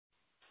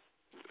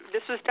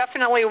This was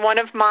definitely one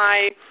of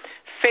my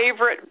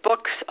favorite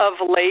books of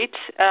late.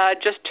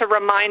 Just to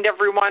remind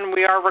everyone,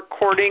 we are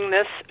recording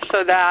this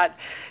so that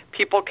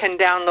people can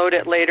download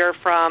it later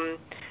from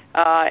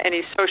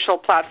any social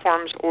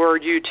platforms or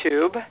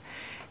YouTube.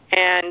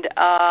 And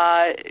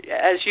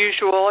as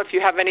usual, if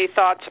you have any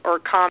thoughts or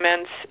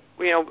comments,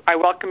 I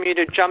welcome you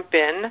to jump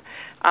in.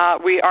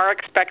 We are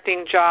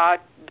expecting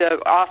the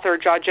author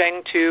Jia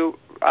Jiang, to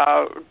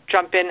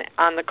jump in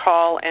on the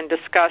call and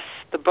discuss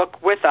the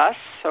book with us,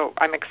 so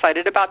I'm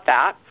excited about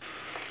that.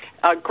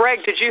 Greg,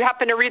 did you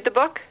happen to read the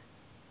book?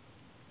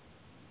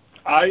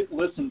 I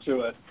listened to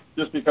it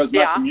just because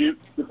my commute,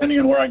 depending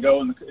on where I go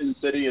in the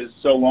city, is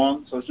so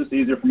long, so it's just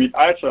easier for me.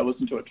 I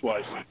listened to it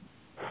twice.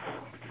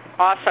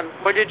 Awesome.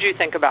 What did you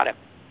think about it?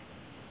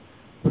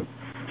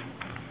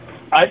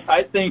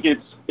 I think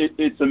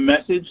it's a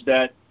message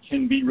that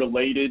can be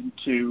related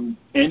to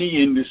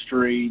any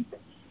industry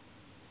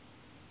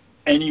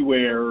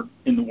anywhere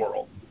in the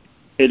world.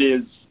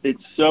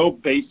 It's so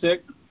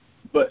basic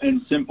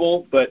and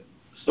simple, but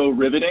so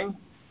riveting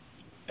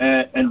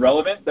and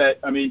relevant that,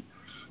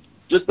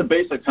 just the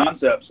basic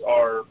concepts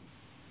are,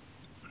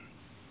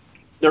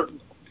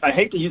 I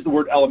hate to use the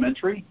word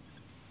elementary,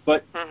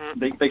 but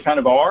they kind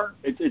of are.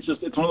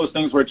 It's one of those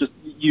things where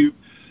you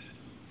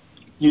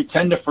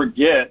tend to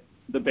forget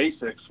the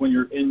basics when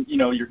you're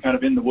you're kind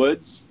of in the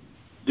woods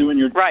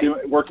doing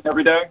working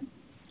every day.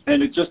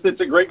 And it's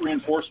a great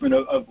reinforcement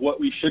of what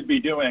we should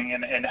be doing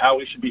and how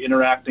we should be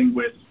interacting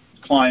with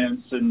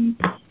clients and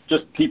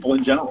just people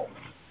in general.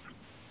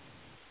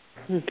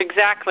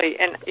 Exactly.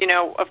 And,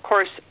 of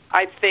course,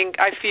 I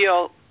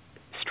feel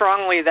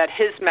strongly that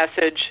his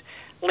message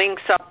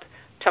links up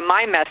to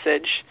my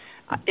message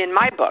in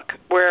my book,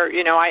 where,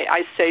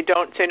 I say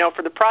don't say no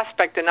for the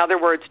prospect. In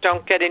other words,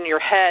 don't get in your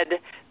head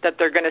that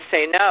they're going to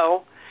say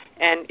no.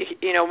 And,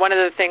 one of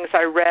the things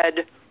I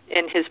read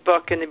in his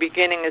book in the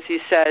beginning is he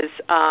says,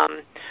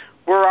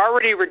 we're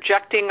already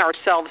rejecting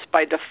ourselves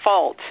by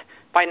default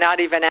by not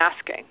even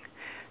asking.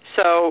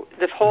 So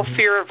the whole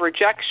fear of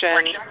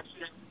rejection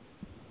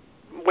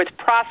with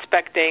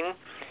prospecting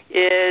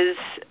is,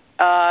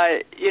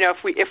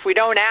 if we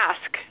don't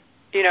ask,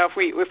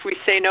 if we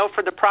say no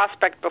for the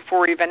prospect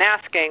before even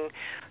asking,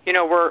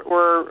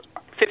 we're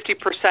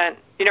 50%,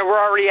 we're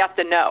already at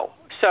the no.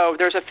 So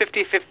there's a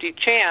 50-50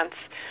 chance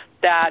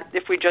that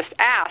if we just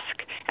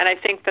ask, and I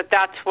think that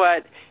that's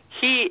what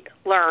he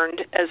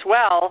learned as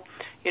well.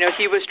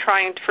 He was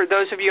trying, for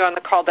those of you on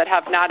the call that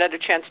have not had a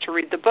chance to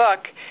read the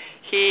book,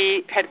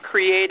 he had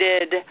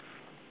created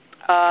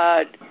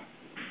a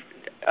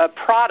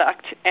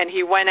product, and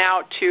he went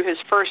out to his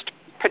first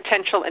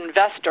potential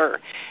investor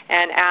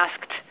and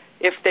asked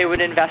if they would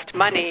invest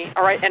money.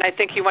 All right, and I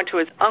think he went to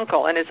his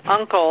uncle, and his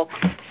uncle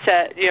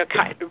said,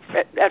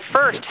 at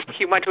first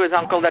he went to his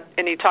uncle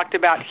and he talked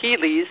about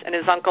Healy's, and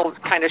his uncle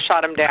kind of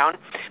shot him down.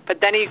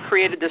 But then he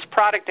created this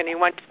product, and he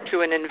went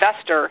to an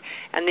investor,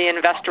 and the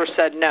investor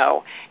said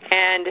no.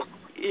 And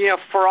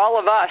for all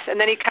of us, and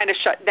then he kind of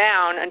shut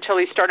down until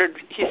he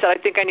said, I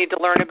think I need to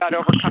learn about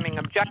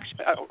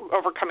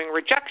overcoming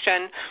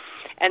rejection,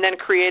 and then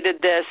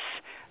created this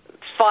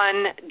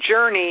fun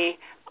journey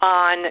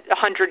on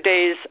 100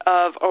 days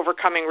of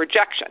overcoming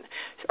rejection,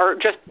 or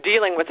just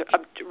dealing with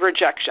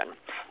rejection.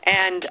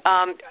 And,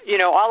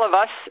 all of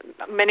us,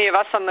 many of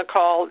us on the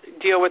call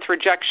deal with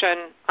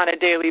rejection on a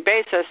daily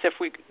basis if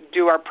we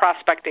do our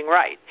prospecting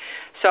right.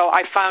 So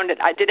I found it.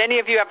 Did any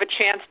of you have a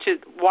chance to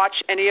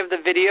watch any of the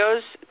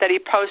videos that he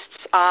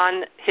posts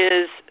on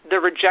the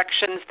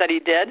rejections that he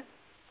did?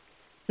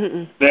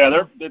 Mm-mm.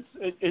 Yeah,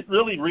 it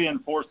really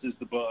reinforces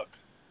the book.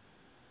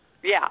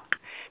 Yeah.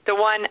 The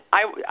one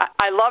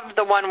I love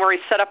the one where he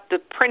set up the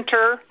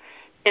printer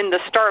in the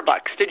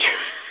Starbucks. Did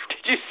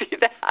you see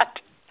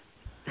that?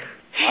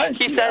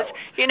 He says,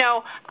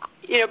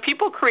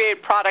 people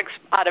create products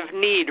out of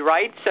need,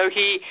 right? So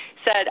he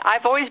said,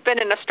 I've always been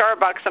in a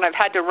Starbucks and I've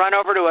had to run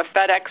over to a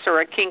FedEx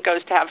or a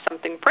Kinko's to have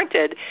something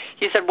printed.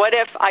 He said, what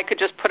if I could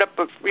just put up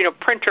a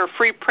printer,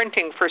 free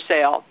printing for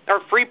sale,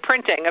 or free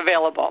printing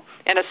available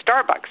in a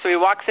Starbucks? So he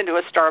walks into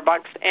a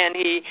Starbucks and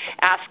he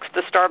asks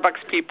the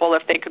Starbucks people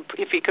if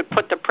he could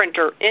put the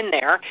printer in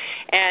there.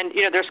 And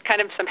there's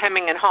kind of some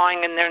hemming and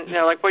hawing, and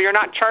they're like, well, you're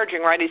not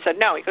charging, right? He said,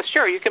 no. He goes,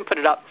 sure, you can put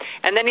it up.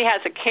 And then he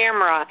has a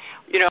camera,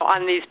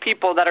 on these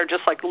people that are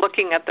just like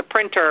looking at the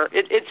printer.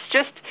 It's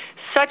just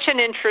such an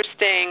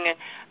interesting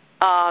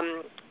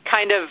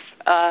kind of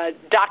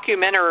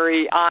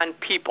documentary on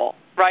people,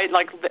 right?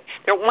 Like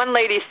one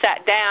lady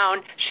sat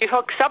down, she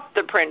hooks up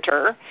the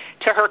printer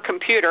to her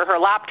computer, her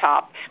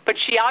laptop, but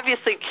she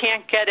obviously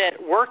can't get it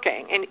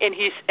working. And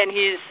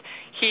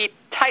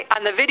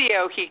on the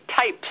video he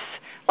types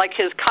like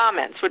his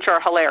comments, which are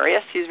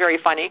hilarious. He's very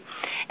funny.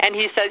 And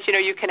he says,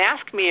 you can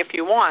ask me if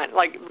you want,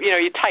 like,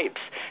 he types.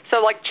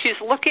 So, like, she's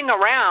looking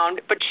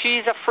around, but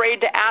she's afraid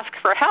to ask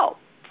for help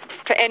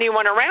to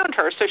anyone around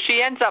her. So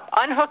she ends up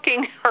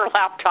unhooking her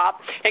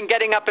laptop and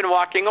getting up and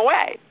walking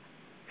away.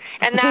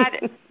 And that,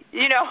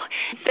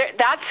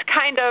 that's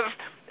kind of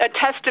a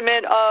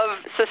testament of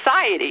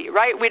society,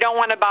 right? We don't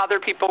want to bother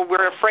people.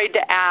 We're afraid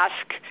to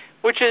ask,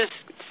 which is,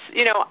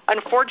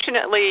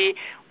 unfortunately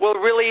will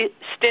really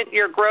stint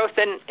your growth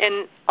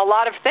in a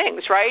lot of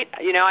things, right?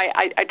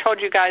 I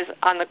told you guys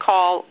on the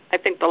call, I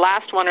think the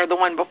last one or the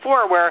one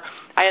before, where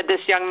I had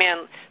this young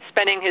man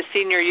spending his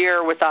senior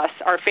year with us,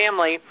 our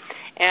family,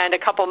 and a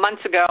couple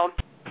months ago,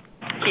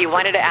 he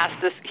wanted to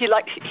ask this.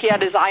 He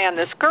had his eye on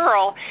this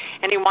girl,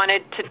 and he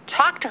wanted to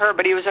talk to her,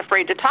 but he was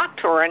afraid to talk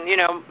to her. And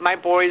my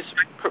boys,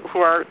 who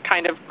are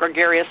kind of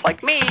gregarious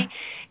like me,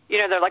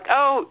 they're like,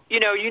 oh,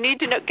 you need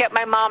to get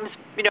my mom's,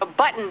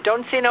 button.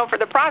 Don't say no for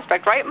the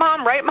prospect, right,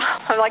 Mom? Right,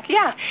 Mom? I'm like,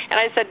 yeah. And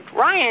I said,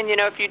 Ryan,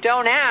 if you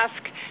don't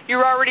ask,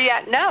 you're already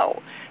at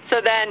no.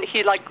 So then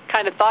he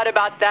kind of thought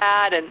about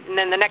that, and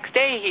then the next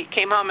day he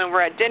came home and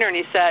we're at dinner, and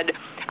he said,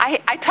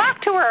 I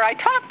talked to her. I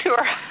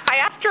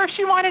asked her if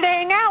she wanted to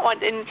hang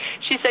out, and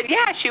she said,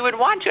 yeah, she would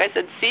want to. I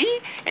said, see?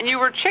 And you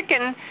were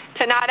chicken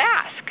to not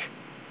ask.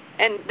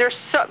 And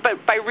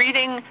but by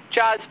reading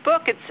Ja's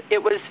book,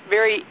 it was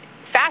very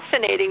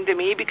fascinating to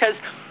me, because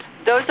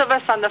those of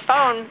us on the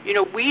phone,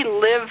 we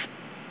live,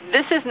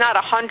 this is not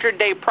a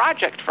 100-day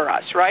project for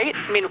us, right?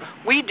 I mean,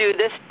 we do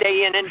this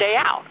day in and day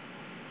out.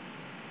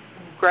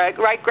 Greg,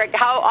 right? Greg,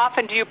 how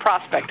often do you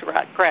prospect,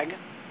 Greg?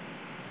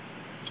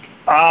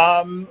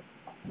 I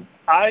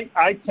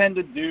tend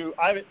to do,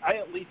 I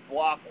at least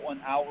block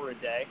 1 hour a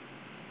day.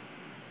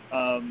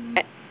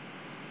 And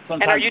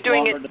are you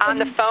doing it on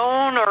the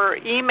phone or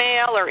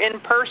email or in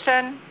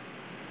person?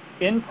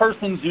 In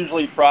person's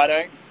usually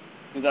Friday,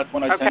 because that's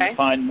when I tend to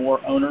find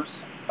more owners.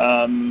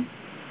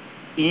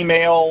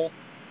 Email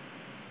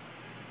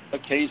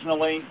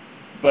occasionally,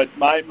 but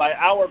my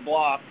hour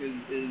block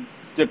is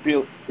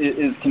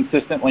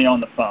consistently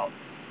on the phone.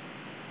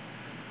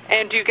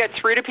 And do you get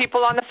through to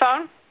people on the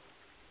phone?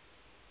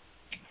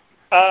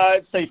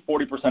 I'd say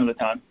 40% of the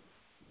time.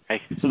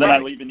 So then I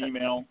leave an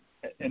email,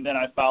 and then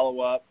I follow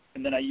up,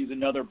 and then I use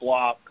another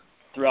block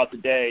throughout the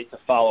day to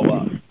follow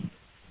up.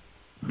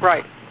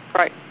 Right.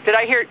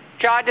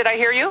 Ja, did I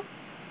hear you?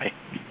 Hi.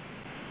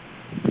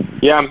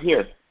 Yeah, I'm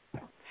here.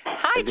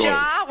 Hi,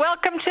 Ja.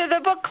 Welcome to the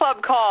book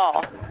club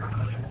call.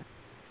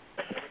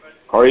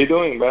 How are you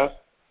doing, Beth?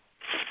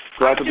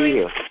 Glad to be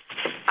here.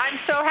 I'm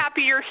so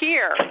happy you're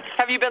here.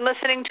 Have you been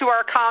listening to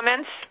our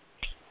comments?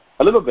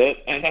 A little bit,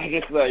 and I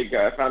just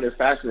I found it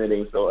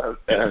fascinating, so I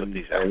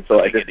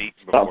just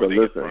stopped and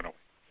listened.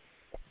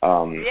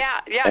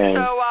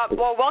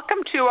 So, welcome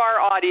to our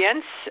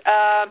audience.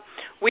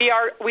 We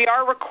are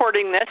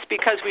recording this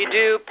because we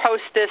do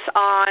post this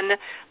on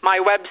my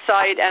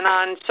website and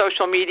on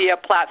social media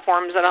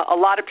platforms, and a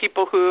lot of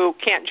people who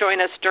can't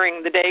join us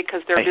during the day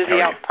because they're busy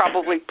out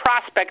probably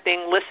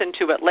prospecting listen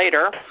to it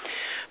later.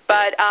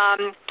 But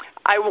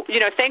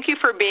thank you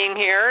for being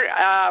here.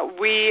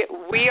 We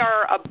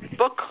are a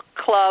book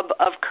club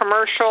of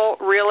commercial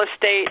real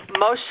estate,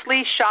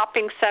 mostly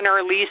shopping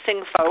center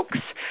leasing folks,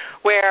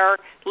 where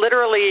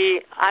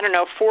literally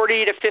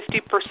 40 to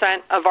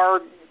 50% of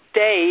our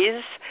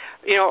days,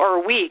 or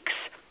weeks,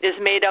 is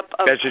made up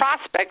of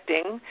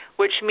prospecting,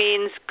 which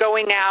means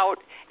going out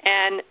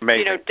and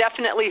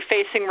definitely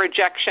facing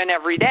rejection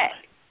every day.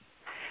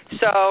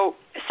 So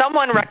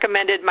someone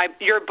recommended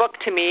your book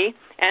to me,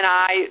 and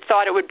I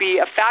thought it would be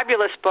a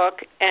fabulous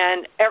book.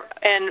 And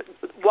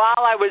while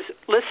I was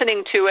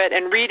listening to it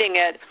and reading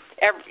it,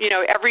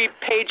 every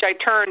page I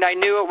turned, I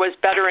knew it was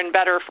better and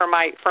better for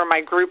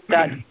my group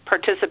that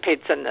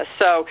participates in this.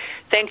 So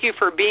thank you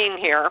for being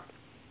here.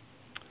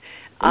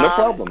 No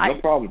problem.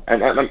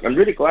 And I'm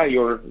really glad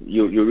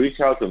you reached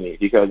out to me,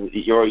 because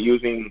you're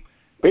using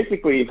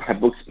basically my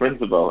book's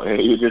principle, and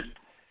you just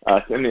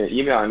send me an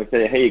email and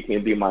say, hey, can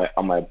you be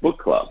on my book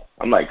club?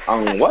 I'm like,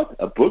 on what?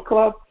 A book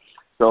club?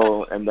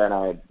 So, and then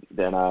I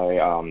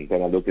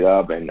looked it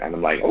up, and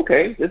I'm like,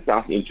 okay, this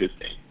sounds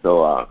interesting.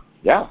 So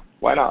yeah,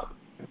 why not?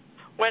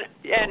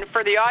 And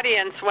for the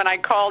audience, when I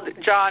called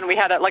John, we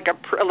had a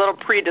little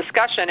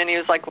pre-discussion, and he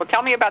was like, well,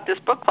 tell me about this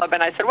book club.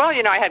 And I said, well,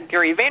 I had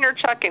Gary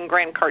Vaynerchuk and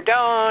Grant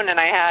Cardone, and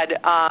I had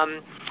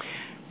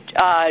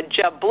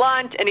Jeb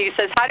Blunt. And he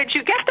says, how did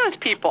you get those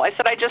people? I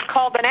said, I just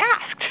called and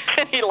asked.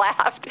 And he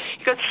laughed.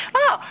 He goes,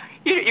 oh,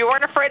 you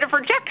weren't afraid of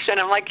rejection.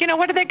 I'm like,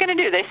 what are they going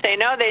to do? They say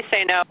no, they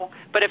say no.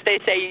 But if they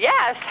say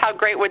yes, how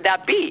great would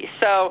that be?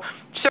 So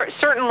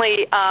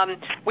certainly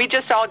we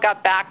just all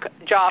got back,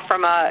 Ja,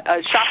 from a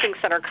shopping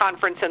center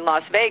conference in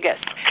Las Vegas.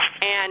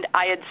 And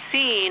I had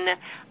seen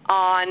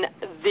on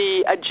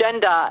the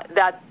agenda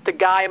that the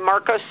guy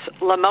Marcos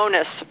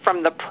Lemonis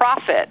from The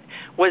Profit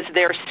was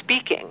there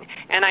speaking.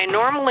 And I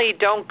normally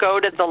don't go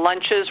to the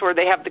lunches where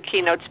they have the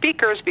keynote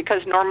speakers,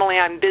 because normally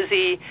I'm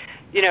busy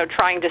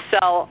trying to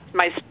sell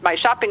my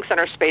shopping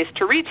center space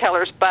to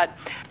retailers. But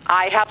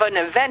I have an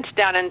event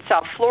down in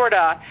South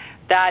Florida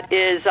that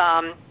is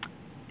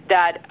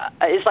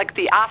like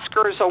the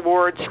Oscars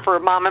Awards for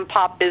mom and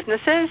pop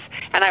businesses,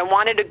 and I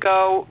wanted to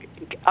go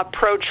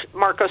approach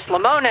Marcos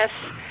Lemonis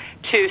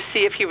to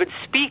see if he would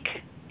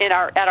speak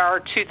at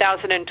our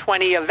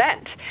 2020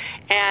 event.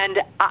 And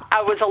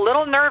I was a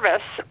little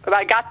nervous.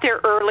 I got there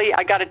early.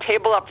 I got a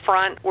table up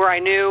front where I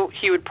knew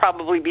he would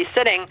probably be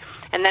sitting.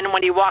 And then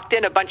when he walked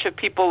in, a bunch of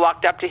people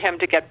walked up to him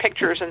to get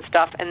pictures and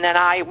stuff. And then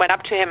I went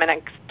up to him and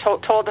I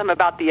told him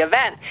about the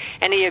event,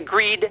 and he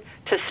agreed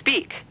to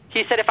speak.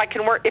 He said,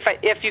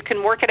 if you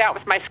can work it out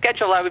with my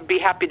schedule, I would be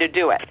happy to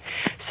do it.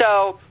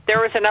 So there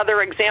was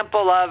another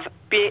example of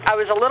I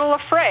was a little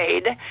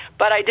afraid,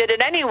 but I did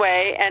it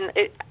anyway, and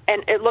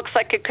it looks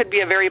like it could be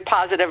a very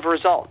positive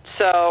result.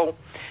 So,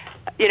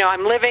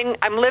 I'm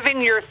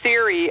living your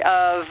theory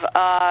of,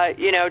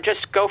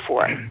 just go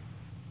for it.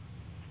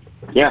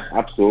 Yeah,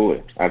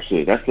 absolutely.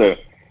 That's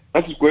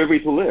a great way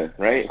to live,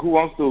 right? Who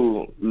wants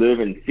to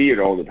live in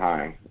fear all the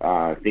time,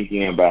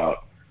 thinking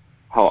about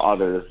how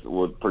others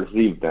would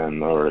perceive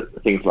them or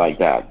things like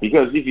that?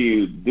 Because if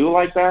you do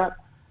like that,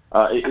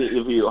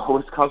 if you're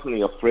always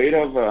constantly afraid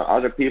of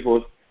other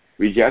people's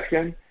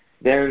rejection,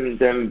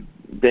 then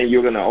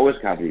you're gonna always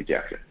have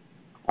rejection.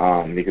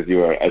 Because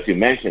as you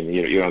mentioned,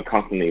 you're gonna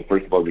constantly,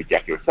 first of all,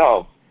 reject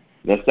yourself.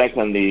 Then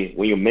secondly,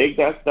 when you make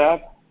that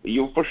step,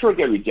 you for sure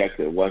get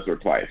rejected once or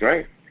twice,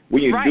 right?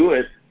 When you do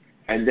it,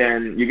 and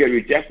then you get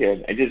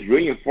rejected, it just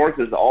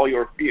reinforces all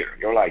your fear.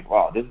 You're like,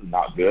 wow, this is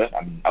not good.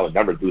 I would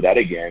never do that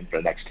again for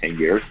the next 10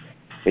 years.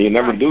 And you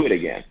never do it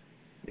again.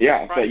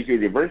 Yeah, so if you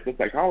reverse the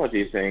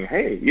psychology saying,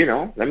 hey,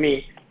 let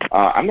me,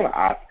 I'm going to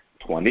ask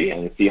 20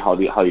 and see how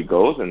it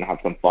goes and have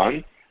some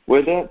fun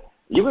with it,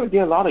 you're going to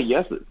get a lot of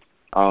yeses.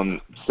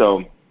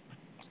 So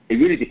it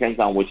really depends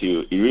on what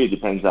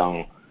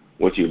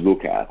you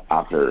look at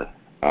after,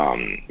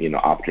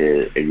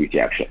 after a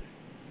rejection.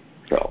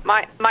 So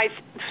I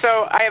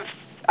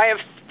have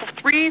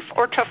 3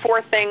 to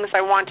 4 things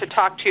I want to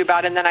talk to you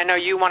about, and then I know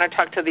you want to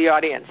talk to the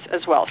audience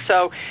as well.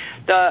 So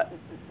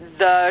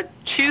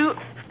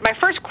my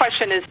first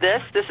question is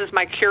this. This is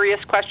my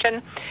curious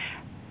question.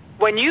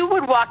 When you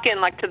would walk in,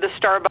 like to the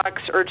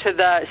Starbucks or to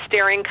the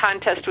staring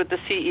contest with the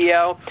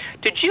CEO,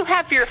 did you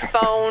have your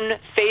phone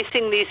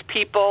facing these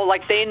people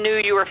like they knew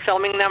you were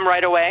filming them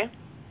right away?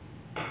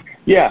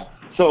 Yeah.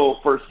 So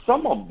for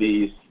some of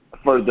these,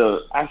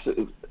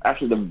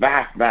 actually the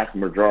vast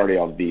majority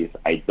of these,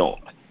 I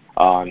don't.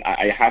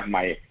 I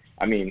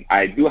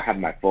do have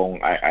my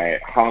phone. I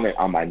hung it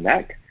on my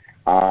neck,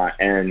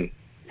 and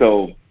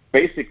so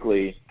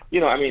basically,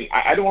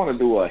 I don't want to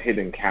do a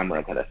hidden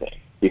camera kind of thing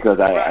because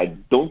I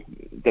don't.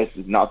 This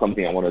is not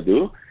something I want to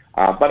do.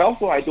 But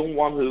also, I don't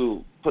want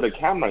to put a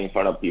camera in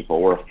front of people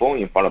or a phone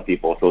in front of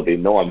people so they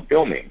know I'm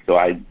filming. So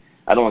I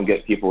don't want to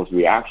get people's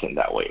reaction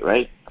that way,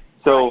 right?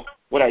 So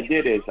what I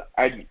did is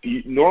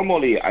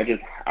normally I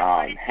just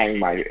hang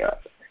my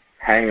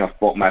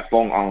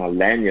phone on a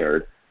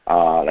lanyard,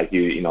 like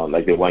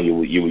the one you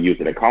would use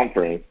at a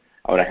conference.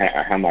 I would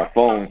hang my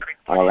phone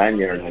on a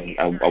lanyard and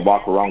I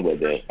walk around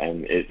with it.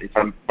 And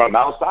from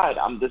outside,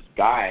 I'm this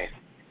guy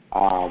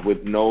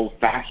with no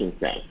fashion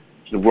sense,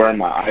 wearing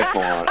my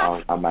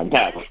iPhone on my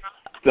neck.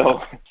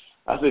 So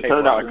as it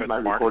turned out, it's my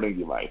recording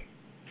device.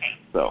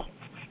 So.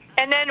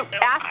 And then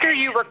after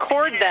you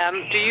record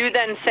them, do you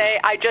then say,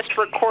 I just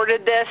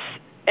recorded this,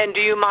 and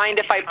do you mind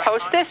if I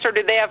post this, or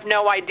do they have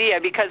no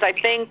idea? Because I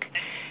think,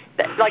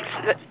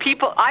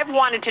 people, I've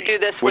wanted to do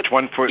this with... Which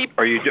one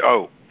are you...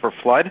 for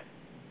Flood?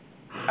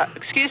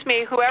 Excuse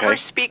me,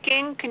 whoever's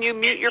speaking, can you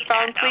mute your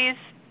phone, please?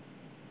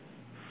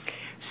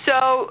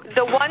 So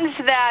the ones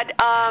that...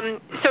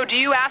 so do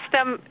you ask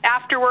them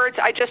afterwards,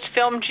 I just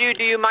filmed you,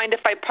 do you mind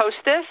if I post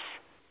this?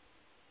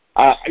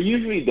 I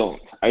usually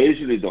don't.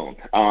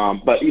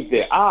 But if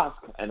they ask,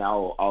 and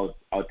I'll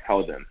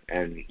tell them,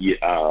 and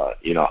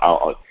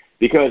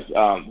because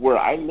where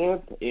I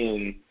live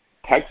in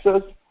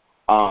Texas,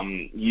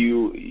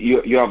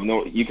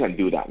 you can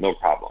do that, no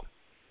problem.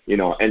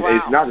 And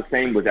it's not the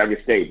same with every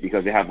state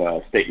because they have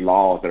state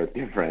laws that are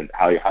different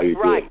how you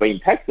do it. But in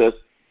Texas,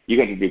 you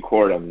can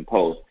record and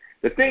post.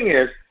 The thing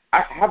is,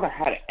 I haven't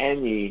had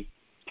any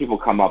people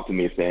come up to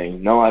me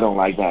saying, no, I don't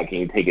like that. Can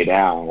you take it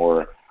down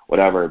or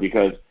whatever?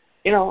 Because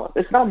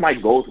it's not my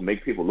goal to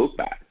make people look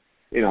bad.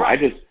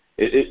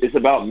 It's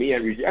about me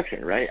and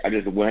rejection, right? I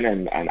just went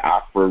and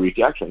asked for a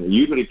rejection. And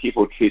usually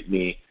people treated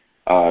me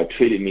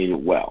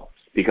well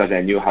because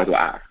I knew how to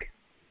ask.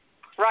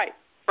 Right.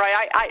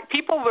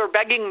 People were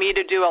begging me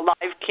to do a live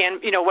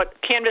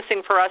what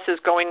canvassing for us is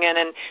going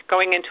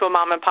into a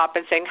mom and pop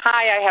and saying,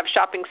 hi, I have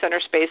shopping center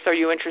space. Are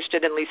you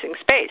interested in leasing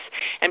space?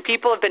 And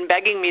people have been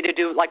begging me to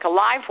do like a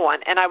live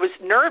one. And I was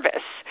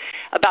nervous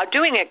about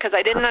doing it because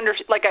I didn't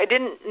I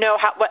didn't know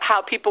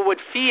how people would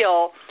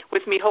feel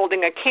with me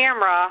holding a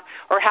camera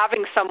or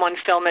having someone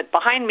film it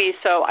behind me.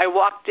 So I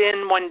walked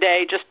in one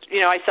day,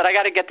 I said, I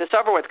got to get this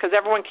over with because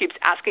everyone keeps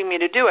asking me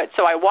to do it.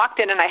 So I walked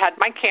in and I had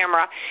my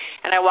camera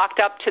and I walked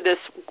up to this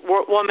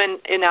woman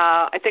in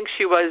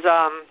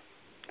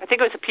I think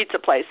it was a pizza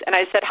place, and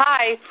I said,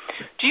 hi,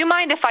 do you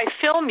mind if I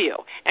film you?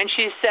 And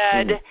she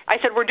said, I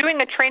said, we're doing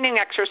a training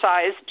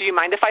exercise, do you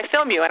mind if I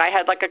film you? And I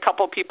had like a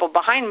couple people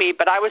behind me,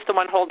 but I was the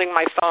one holding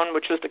my phone,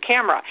 which was the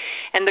camera.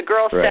 And the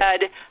girl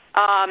said,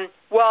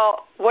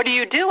 well, what are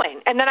you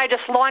doing? And then I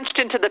just launched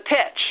into the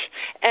pitch,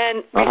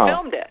 and we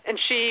filmed it. And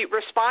she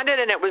responded,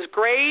 and it was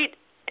great,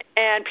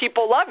 and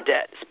people loved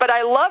it. But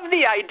I love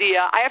the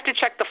idea. I have to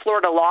check the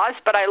Florida laws,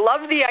 but I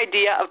love the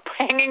idea of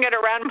hanging it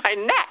around my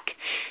neck.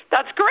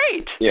 That's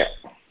great. Yeah.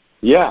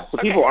 Yeah. So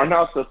people are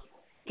not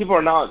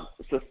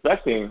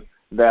suspecting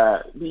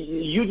that.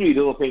 Usually you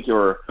don't think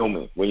you're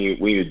filming when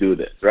you do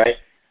this, right?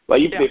 But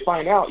if they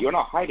find out you're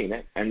not hiding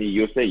it, and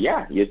you say,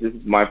 yes, this is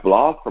my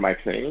blog for my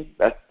training,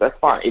 that's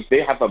fine. If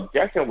they have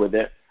objection with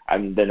it,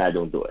 then I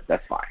don't do it.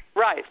 That's fine.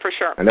 Right, for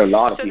sure. And there are a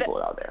lot of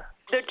people out there.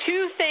 The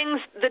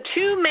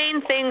two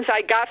main things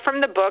I got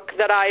from the book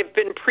that I've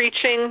been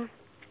preaching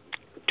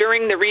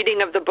during the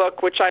reading of the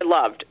book, which I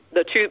loved,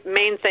 the two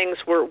main things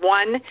were,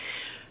 one,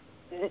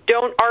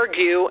 don't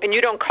argue, and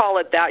you don't call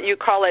it that. You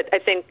call it, I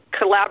think,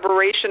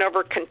 collaboration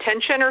over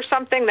contention or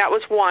something. That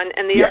was one.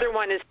 And the other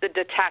one is the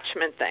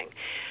detachment thing.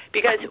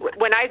 Because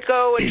when I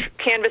go and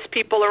canvas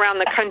people around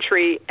the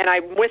country and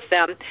I'm with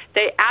them,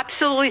 they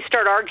absolutely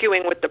start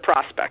arguing with the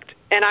prospect.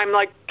 And I'm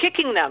like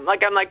kicking them.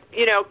 I'm like,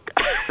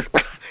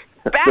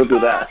 back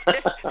off.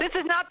 This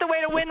is not the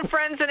way to win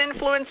friends and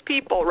influence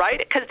people, right?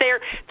 Because they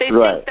think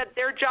that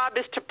their job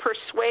is to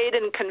persuade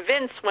and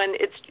convince when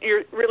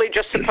you're really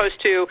just supposed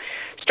to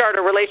start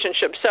a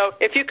relationship. So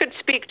if you could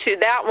speak to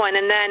that one,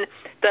 and then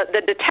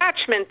the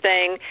detachment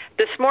thing.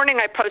 This morning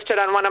I posted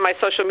on one of my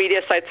social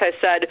media sites. I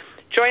said,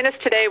 join us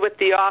today with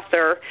the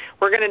author.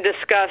 We're going to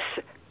discuss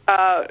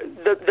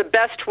the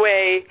best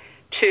way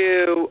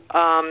to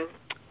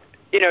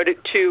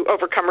to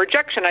overcome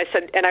rejection. I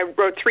said, and I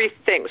wrote three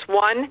things.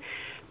 One,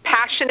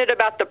 passionate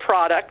about the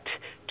product.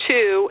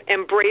 Two,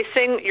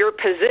 embracing your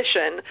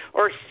position.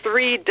 Or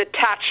three,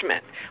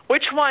 detachment.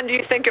 Which one do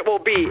you think it will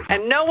be?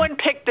 And no one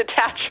picked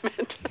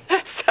detachment.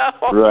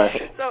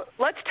 So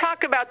let's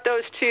talk about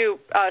those two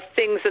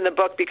things in the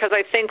book, because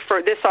I think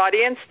for this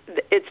audience,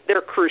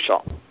 they're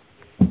crucial.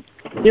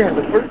 Yeah,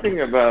 the first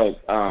thing about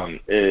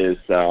is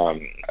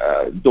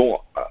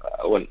don't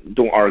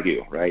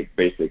argue, right?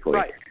 Basically,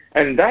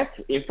 and that's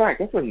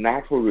a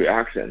natural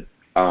reaction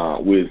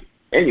with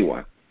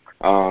anyone,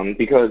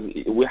 because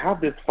we have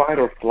this fight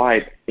or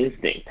flight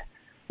instinct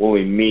when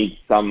we meet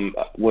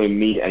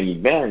an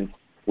event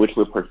which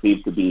we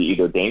perceive to be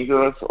either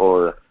dangerous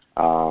or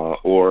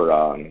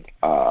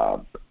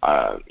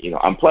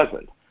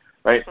unpleasant,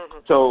 right? Mm-hmm.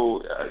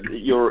 So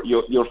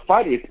your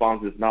fight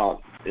response is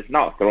not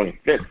throwing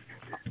fists,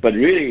 but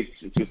really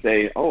to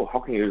say, oh,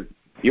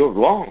 you're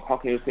wrong. How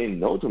can you say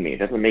no to me? It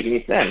doesn't make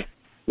any sense.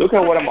 Look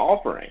at what I'm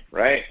offering,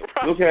 right?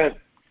 Look at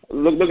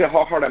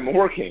how hard I'm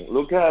working.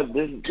 Look at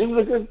this. This is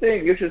a good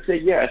thing. You should say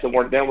yes, and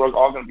then we're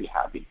all going to be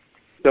happy.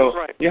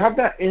 So you have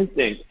that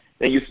instinct.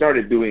 Then you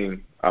started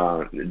doing.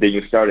 Then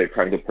you started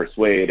trying to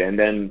persuade, and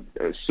then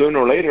sooner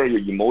or later your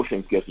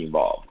emotions get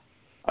involved.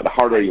 The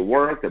harder you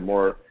work, the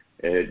more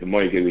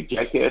you get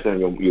rejected, and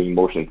your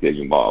emotions get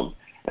involved.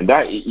 And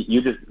that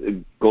you just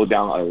go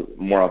down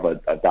more of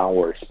a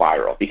downward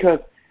spiral, because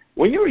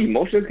when your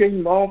emotions get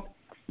involved,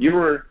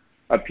 your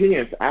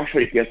opinions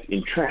actually get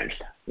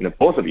entrenched,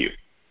 both of you.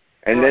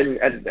 And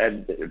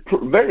then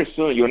very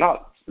soon you're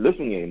not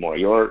listening anymore.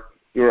 You're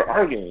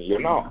arguing. You're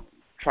not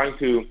trying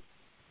to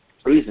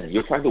reason.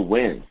 You're trying to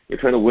win. You're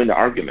trying to win the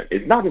argument.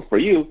 It's not just for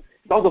you.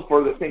 It's also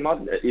for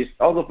It's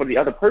also for the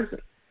other person.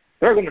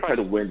 They're going to try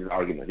to win this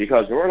argument,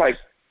 because they're like,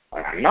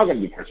 I'm not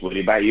going to be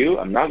persuaded by you.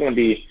 I'm not going to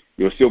be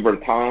your silver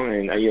tongue,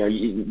 and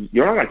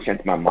you're not going to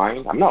change my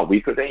mind. I'm not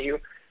weaker than you.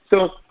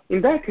 So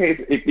in that case,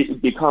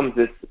 it becomes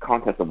this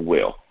contest of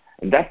will,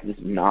 and that's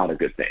just not a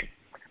good thing.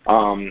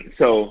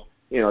 So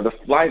the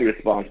flight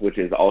response, which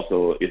is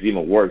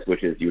even worse,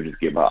 which is you just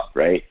give up,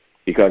 right?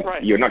 Because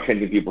you're not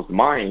changing people's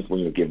minds when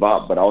you give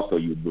up, but also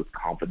you lose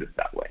confidence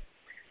that way.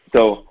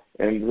 So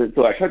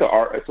I try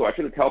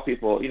to tell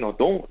people,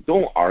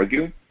 don't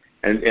argue,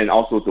 and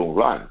also don't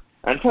run,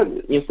 and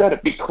instead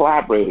of be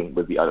collaborating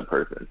with the other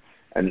person,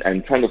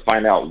 and trying to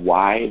find out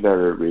why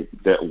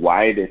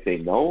they say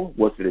no,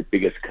 what their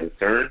biggest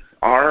concerns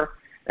are,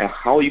 and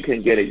how you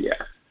can get a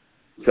yes.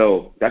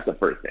 So that's the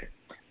first thing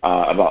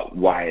about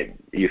why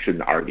you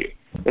shouldn't argue.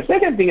 The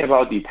second thing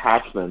about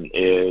detachment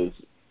is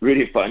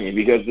really funny,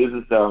 because this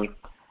is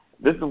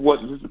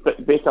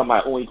based on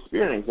my own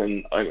experience,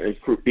 and it's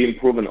being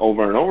proven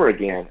over and over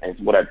again, and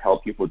it's what I tell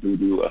people to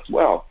do as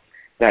well.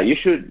 That you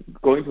should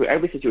go into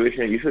every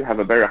situation. You should have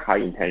a very high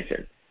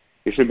intention.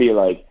 You should be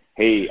like,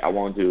 hey, I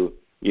want to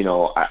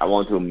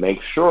make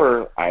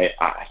sure I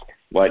ask.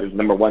 What is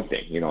number one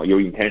thing?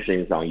 Your intention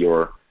is on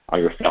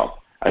yourself.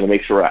 I want to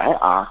make sure I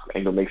ask,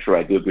 and to make sure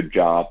I do a good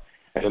job,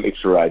 and to make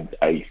sure I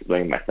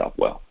explain myself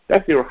well.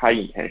 That's your high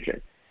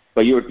intention.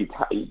 But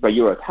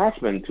your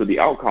attachment to the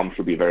outcome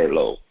should be very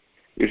low.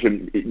 You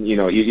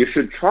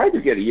should try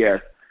to get a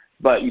yes,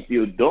 but if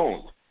you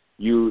don't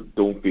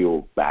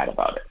feel bad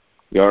about it.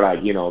 You're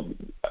like,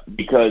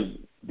 because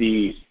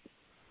in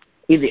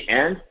the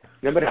end,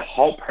 no matter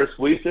how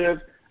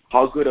persuasive,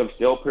 how good of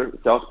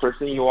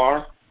salesperson you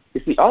are,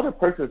 it's the other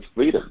person's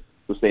freedom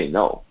to say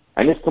no.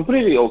 And it's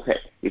completely okay,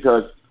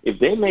 because if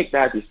they make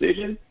that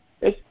decision,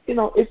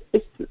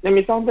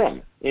 it's on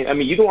them. I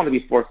mean, you don't want to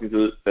be forced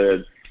into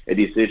a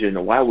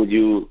decision. Why would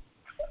you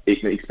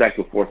expect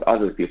to force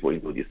other people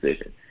into a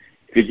decision?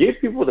 If you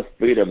give people the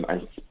freedom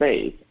and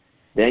space,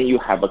 then you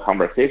have a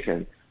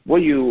conversation.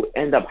 What you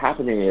end up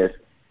happening is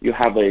you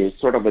have a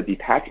sort of a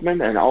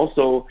detachment and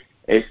also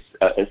a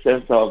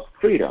sense of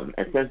freedom,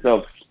 a sense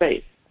of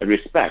space, a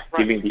respect,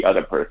 giving the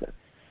other person.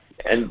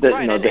 And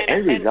the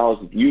end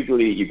result is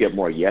usually you get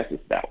more yeses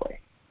that way.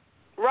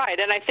 Right,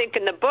 and I think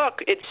in the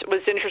book it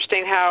was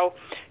interesting how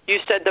you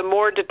said the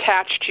more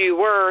detached you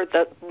were,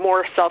 the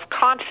more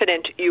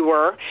self-confident you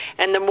were,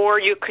 and the more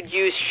you could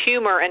use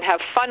humor and have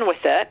fun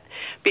with it.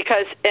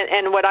 Because,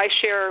 and what I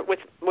share with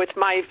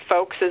my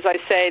folks is I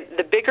say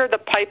the bigger the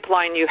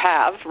pipeline you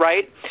have,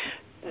 right,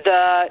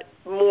 the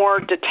more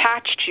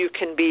detached you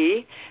can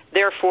be,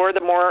 therefore the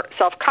more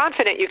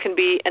self-confident you can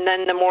be, and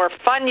then the more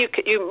fun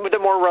the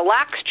more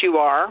relaxed you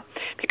are,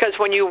 because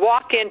when you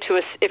walk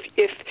into if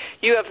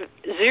you have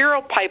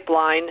zero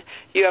pipeline,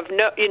 you have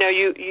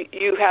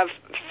you have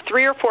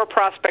 3 or 4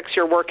 prospects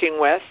you're working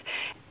with,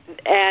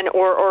 and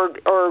or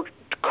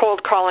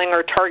cold calling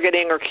or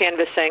targeting or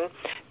canvassing,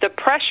 the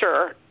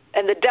pressure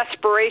and the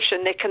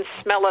desperation, they can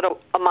smell it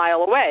a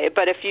mile away.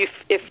 But if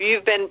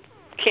you've been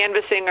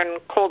canvassing and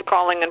cold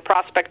calling and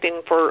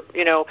prospecting for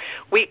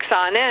weeks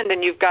on end,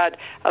 and you've got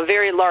a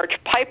very large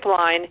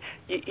pipeline,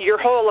 your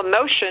whole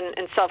emotion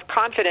and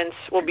self-confidence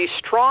will be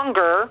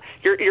stronger.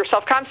 Your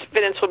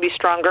self-confidence will be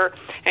stronger,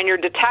 and your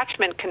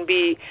detachment can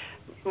be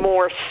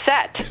more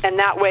set, and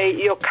that way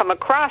you'll come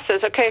across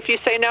as, okay, if you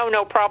say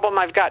no problem,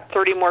 I've got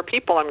 30 more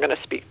people I'm going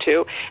to speak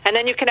to, and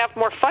then you can have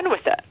more fun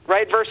with it,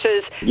 right?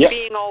 Versus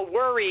being all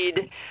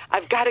worried,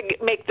 I've got to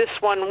make this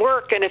one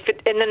work, and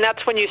then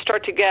that's when you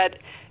start to get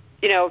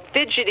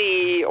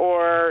fidgety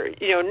or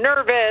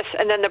nervous,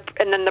 and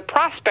then the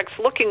prospect's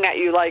looking at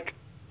you like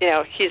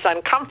he's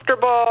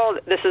uncomfortable,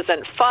 this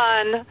isn't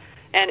fun,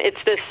 and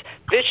it's this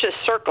vicious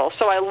circle.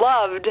 So I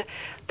loved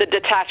the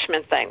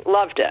detachment thing,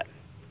 loved it.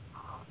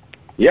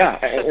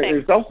 Yeah, and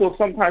it's also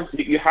sometimes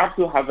you have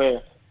to have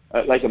a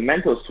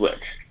mental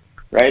switch,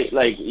 right?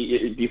 Like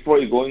before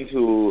you go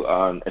into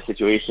a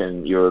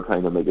situation, you're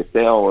trying to make a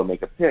sale or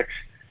make a pitch.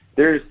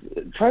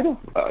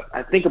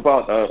 I think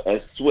about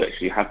a switch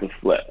you have to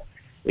flip.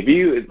 If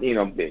you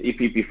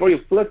before you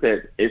flip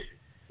it, it's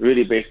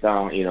really based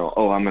on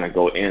I'm gonna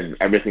go in.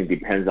 Everything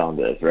depends on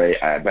this, right?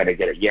 I better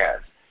get a yes.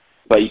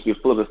 But if you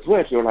flip a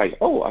switch, you're like,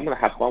 I'm gonna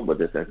have fun with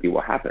this and see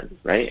what happens,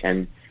 right?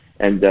 And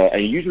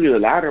usually the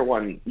latter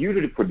one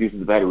usually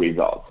produces better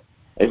results.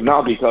 It's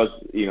not because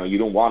you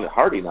don't want it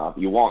hard enough.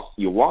 You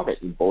want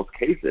it in both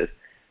cases,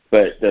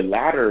 but the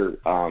latter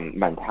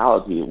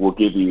mentality will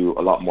give you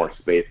a lot more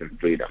space and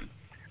freedom,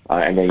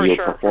 and then your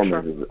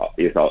performance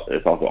is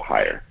also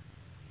higher.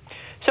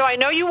 So I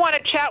know you want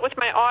to chat with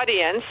my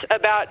audience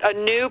about a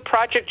new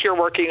project you're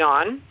working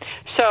on.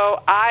 So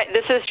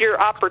this is your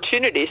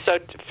opportunity. So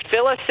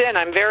fill us in.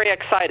 I'm very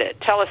excited.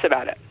 Tell us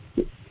about it.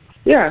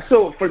 Yeah.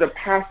 So for the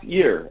past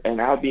year,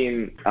 and I've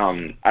been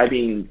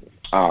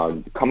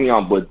coming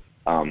up with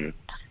trying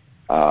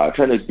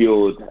to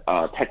build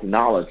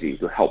technology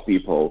to help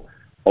people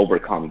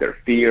overcome their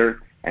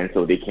fear, and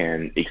so they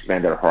can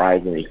expand their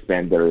horizon,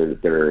 expand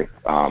their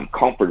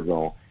comfort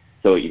zone.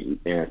 So in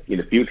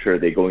the future,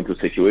 they go into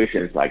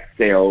situations like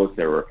sales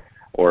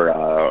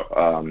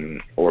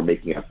or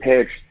making a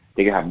pitch.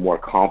 They can have more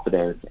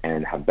confidence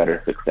and have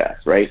better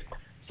success, right?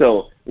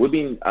 So we've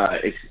been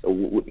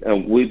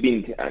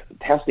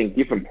testing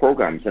different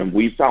programs, and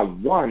we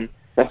found one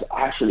that's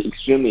actually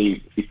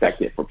extremely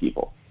effective for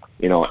people,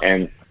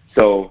 And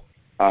so,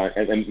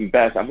 and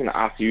Beth, I'm going to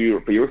ask you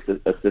for your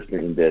assistance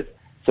in this.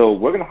 So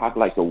we're going to have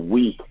like a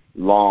week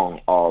long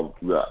of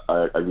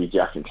a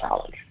rejection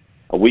challenge.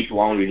 A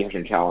week-long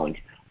rejection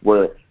challenge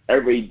where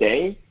every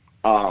day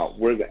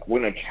we're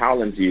going to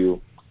challenge you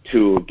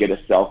to get a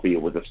selfie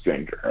with a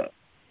stranger,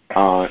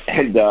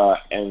 and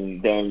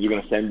then you're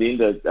going to send in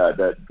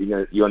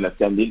you're going to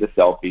send in the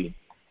selfie,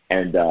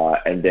 and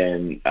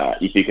then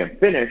if you can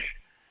finish,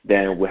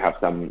 then we have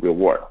some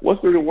reward.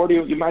 What's the reward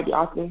you might be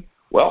asking?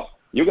 Well,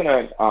 you're going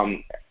to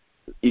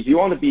if you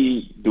want to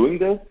be doing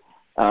this,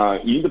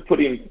 you need to put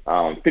in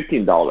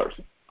 $15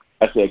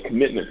 as a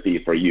commitment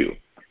fee for you,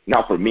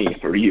 not for me,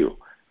 for you.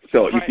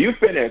 So if you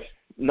finish,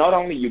 not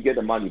only you get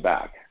the money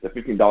back, the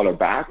 $15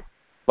 back,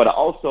 but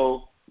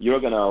also you're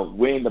gonna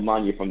win the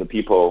money from the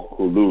people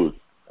who lose,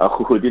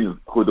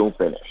 who don't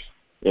finish.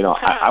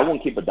 I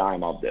won't keep a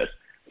dime of this.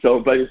 So,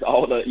 but it's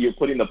all you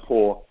put in the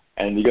pool,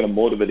 and you're gonna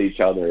motivate each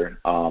other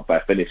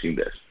by finishing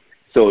this.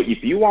 So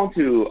if you want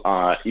to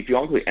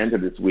enter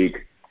this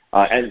week,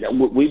 and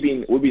we've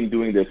been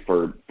doing this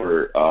for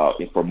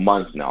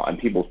months now, and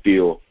people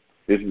feel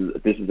this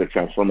is a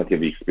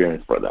transformative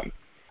experience for them.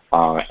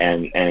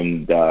 And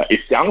it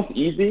sounds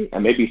easy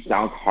and maybe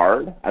sounds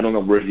hard. I don't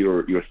know where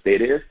your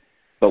state is,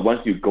 but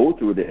once you go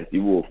through this,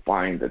 you will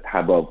find the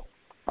type of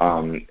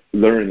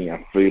learning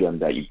and freedom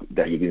that you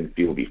didn't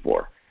feel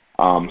before.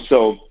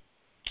 So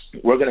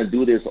we're going to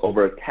do this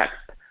over text.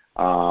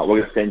 We're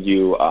going to send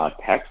you a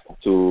text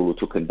to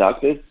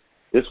conduct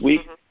this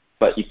week.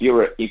 But if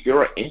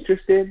you're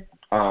interested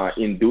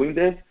in doing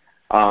this,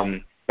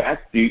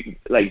 do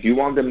you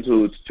want them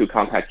to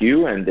contact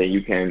you, and then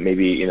you can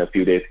maybe in a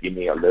few days give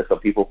me a list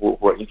of people who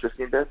are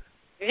interested in this?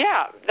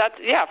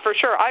 Yeah, for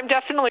sure. I'm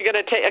definitely going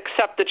to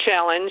accept the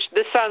challenge.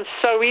 This sounds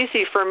so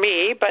easy for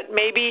me, but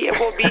maybe it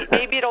will be.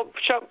 Maybe it'll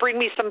bring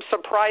me some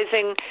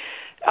surprising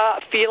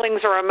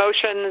feelings or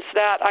emotions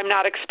that I'm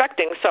not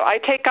expecting. So I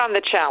take on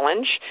the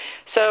challenge.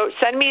 So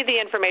send me the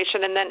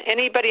information, and then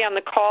anybody on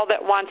the call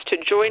that wants to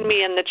join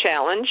me in the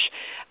challenge,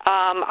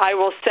 I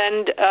will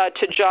send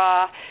to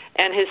Jia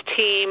and his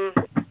team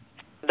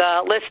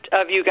the list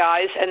of you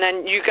guys, and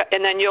then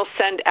you'll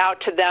send out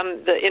to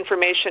them the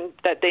information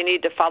that they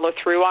need to follow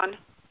through on.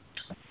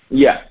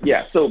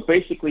 Yeah. So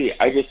basically,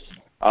 I just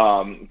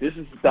this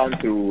is done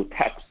through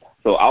text.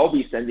 So I'll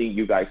be sending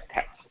you guys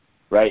text,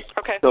 right?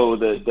 Okay. So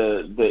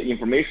the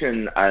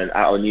information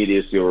I'll need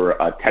is your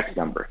text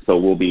number. So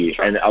we'll be,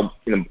 sure. And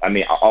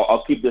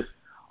I'll keep this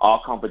all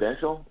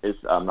confidential.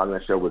 I'm not going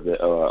to share with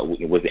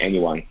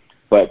anyone,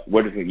 but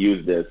we're just going to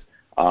use this.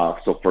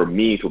 So for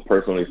me to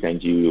personally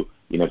send you,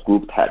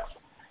 group text,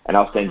 and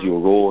I'll send you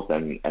rules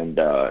and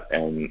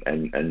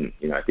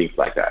things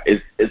like that.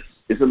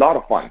 It's a lot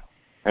of fun,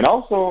 and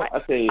also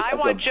as a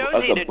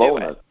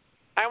bonus.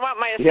 I want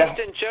my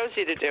assistant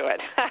Josie to do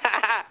it.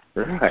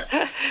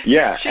 Right.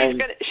 Yeah.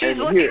 She's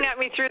looking at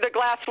me through the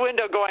glass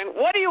window, going,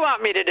 "What do you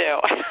want me to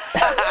do?"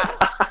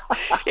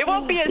 It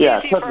won't be as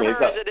easy for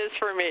her as it is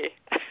for me.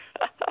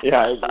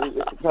 Yeah,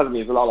 trust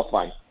me, it's a lot of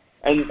fun.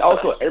 And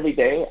also every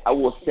day I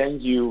will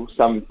send you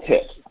some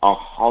tips on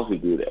how to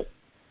do this.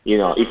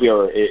 If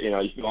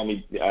you want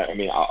me,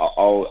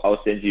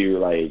 I'll send you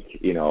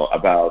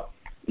about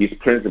these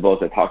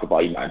principles I talk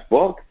about in my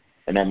book,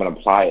 and I'm going to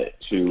apply it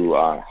to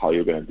how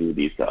you're going to do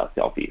these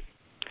selfies.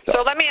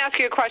 So let me ask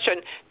you a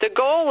question. The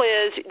goal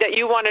is that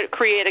you want to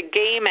create a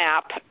game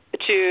app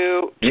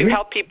to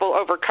help people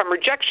overcome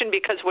rejection,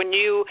 because when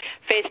you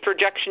faced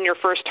rejection your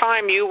first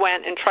time, you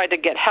went and tried to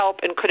get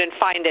help and couldn't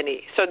find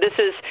any. So this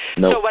is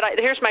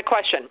here's my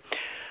question.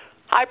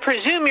 I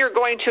presume you're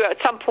going to at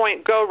some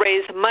point go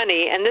raise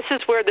money, and this is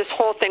where this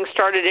whole thing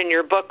started in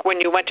your book when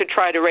you went to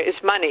try to raise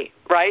money,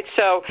 right?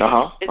 So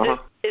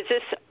is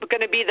this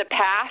going to be the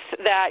path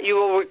that you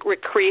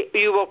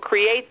will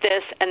create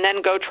this and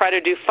then go try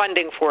to do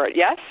funding for it,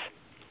 yes?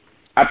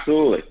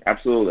 Absolutely.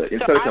 In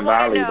Silicon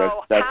Valley,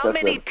 that's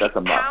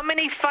a must. How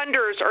many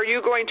funders are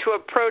you going to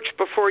approach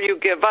before you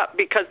give up?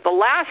 Because the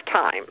last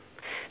time,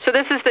 so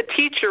this is the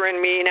teacher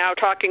in me now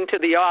talking to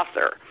the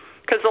author,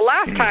 because the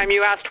last time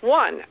you asked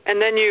one,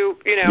 and then you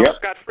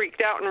got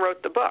freaked out and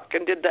wrote the book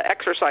and did the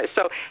exercise.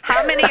 So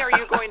how many are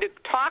you going to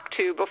talk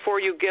to before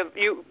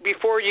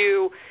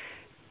you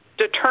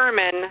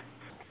determine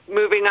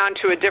moving on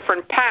to a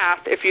different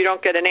path if you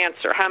don't get an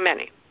answer? How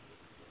many?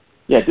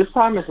 Yeah, this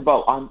time it's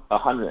about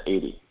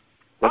 180.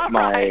 That's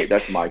my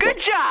goal.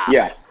 Good job.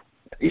 Yeah,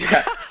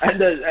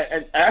 and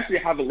I actually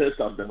have a list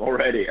of them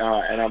already,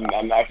 and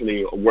I'm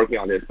actually working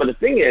on this. But the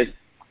thing is,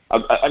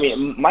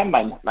 my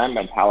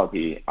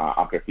mentality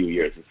after a few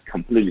years is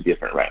completely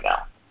different right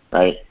now,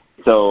 right?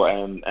 So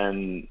and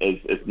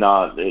it's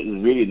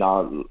really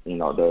not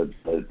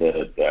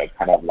the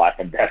kind of life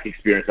and death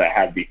experience I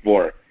had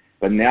before.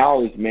 But now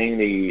it's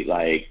mainly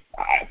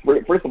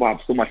first of all, I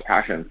have so much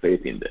passion and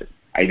faith in this.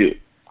 I do.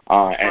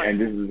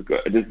 And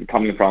this is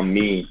coming from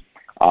me,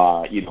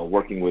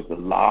 working with a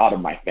lot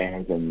of my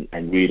fans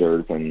and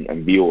readers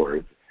and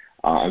viewers,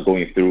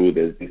 going through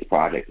this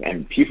project.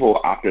 And people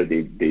after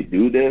they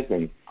do this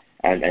and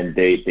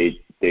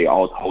they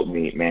all told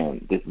me,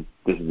 man, this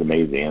is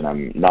amazing, and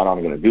I'm not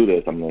only going to do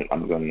this, I'm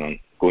going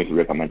to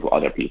recommend to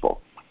other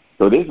people.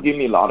 So this gives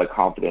me a lot of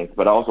confidence.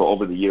 But also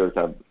over the years,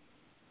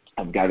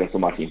 I've gathered so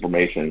much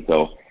information,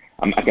 so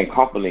I can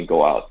confidently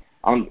go out.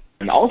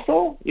 And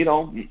also,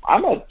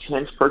 I'm a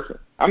changed person.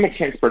 I'm a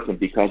changed person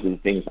because of the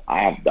things I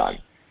have done,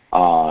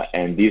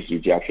 and these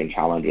rejection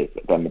challenges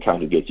that I'm trying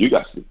to get you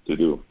guys to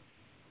do.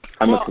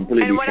 I'm a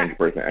completely changed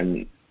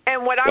person.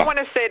 And what I want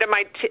to say to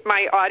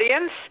my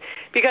audience,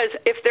 because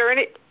if there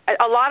are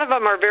a lot of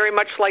them are very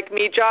much like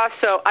me, Josh,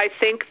 so I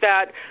think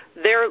that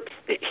they're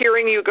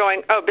hearing you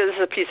going, oh, this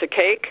is a piece of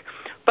cake.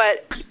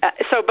 But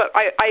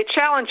I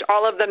challenge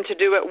all of them to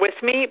do it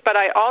with me, but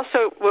I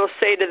also will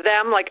say to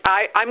them,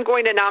 I'm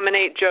going to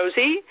nominate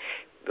Josie,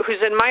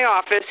 who's in my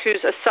office,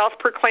 who's a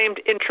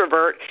self-proclaimed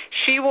introvert.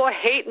 She will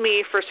hate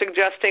me for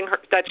suggesting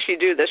that she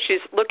do this.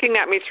 She's looking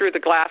at me through the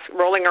glass,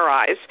 rolling her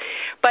eyes.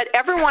 But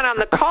everyone on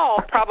the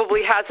call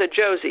probably has a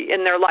Josie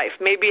in their life.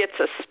 Maybe it's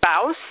a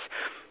spouse.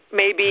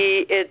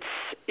 Maybe it's,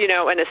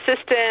 an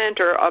assistant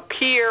or a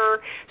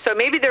peer. So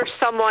maybe there's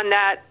someone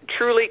that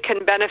truly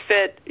can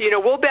benefit,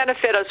 will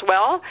benefit as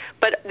well.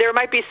 But there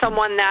might be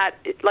someone that,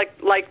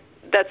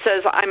 that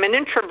says, I'm an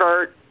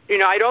introvert.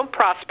 I don't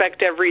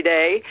prospect every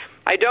day.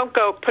 I don't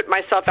go put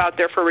myself out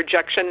there for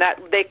rejection, that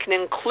they can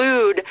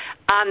include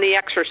on the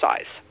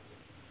exercise.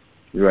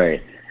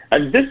 Right.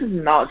 And this is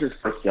not just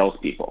for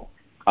salespeople.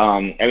 There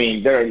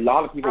are a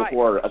lot of people who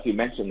are, as you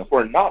mentioned, who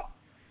are not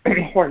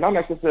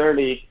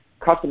necessarily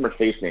customer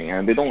facing,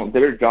 and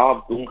their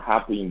jobs don't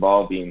have to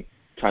involve in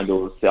trying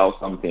to sell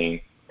something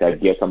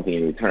that gets something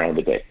in return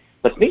every day.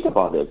 But think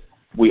about it.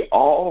 We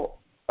all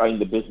are in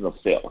the business of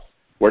sales.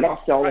 We're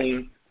not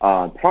selling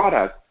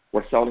products.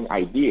 We're selling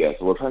ideas.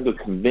 We're trying to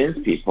convince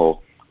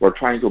people. We're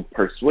trying to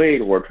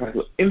persuade. We're trying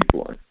to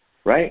influence,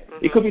 right?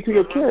 Mm-hmm. It could be to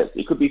your kids.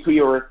 It could be to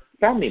your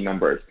family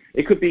members.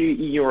 It could be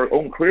in your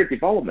own career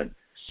development.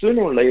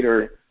 Sooner or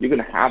later, you're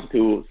going to have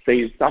to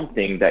say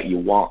something that you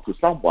want to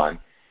someone,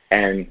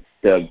 and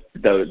the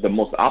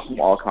most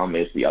optimal outcome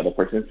is the other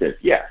person says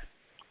yes,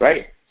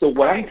 right? So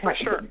what I'm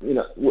trying,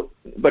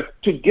 but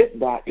to get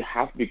that, you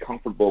have to be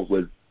comfortable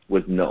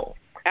with no.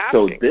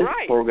 So this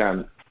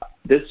program,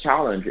 this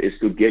challenge is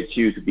to get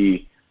you to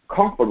be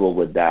comfortable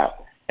with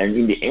that, and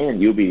in the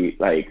end, you'll be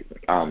like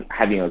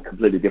having a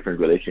completely different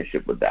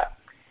relationship with that.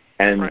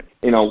 And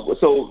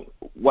so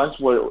once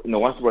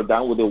we're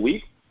done with the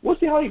week, we'll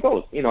see how it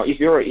goes. If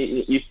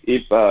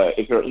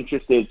you're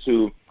interested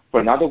for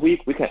another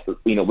week, we can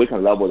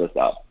level this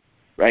up,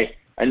 right?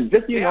 And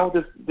just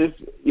this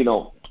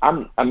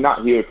I'm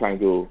not here trying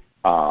to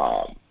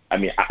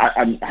I'm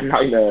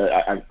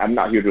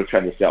not here to try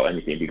to sell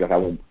anything, because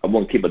I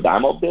won't keep a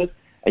dime of this,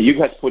 and you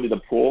guys put it in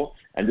the pool,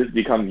 and this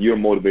becomes your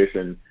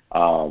motivation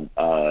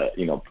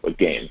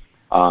game.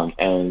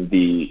 And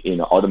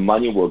all the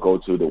money will go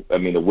to the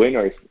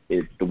winner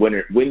is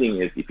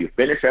winning is if you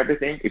finish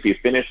everything. If you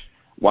finish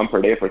one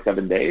per day for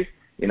 7 days,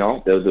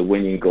 the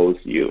winning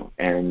goes to you.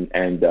 And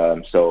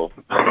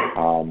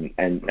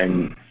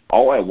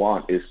all I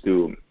want is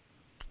to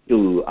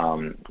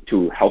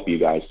help you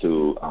guys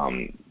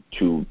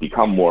to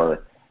become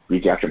more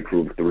rejection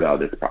proof throughout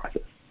this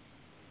process.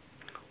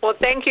 Well,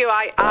 thank you.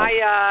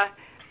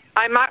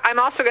 I'm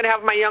also going to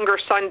have my younger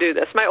son do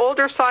this. My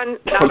older son,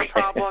 not a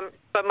problem,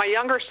 but my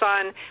younger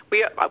son,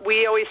 we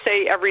always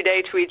say every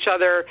day to each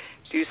other,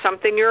 do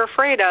something you're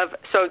afraid of.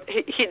 So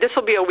this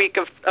will be a week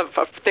of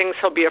things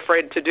he'll be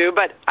afraid to do,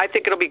 but I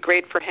think it'll be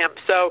great for him.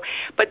 So,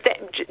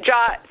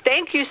 Ja,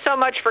 thank you so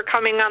much for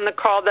coming on the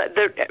call.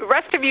 The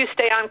rest of you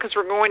stay on because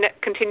we're going to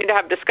continue to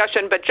have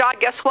discussion. But Ja,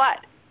 guess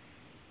what?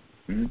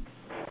 Mm-hmm.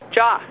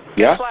 Ja,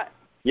 guess what?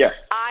 Yes.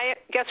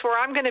 Guess where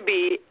I'm going to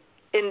be?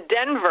 In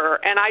Denver,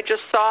 and I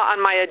just saw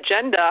on my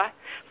agenda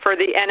for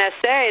the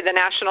NSA, the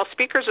National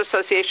Speakers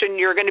Association,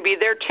 you're going to be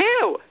there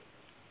too.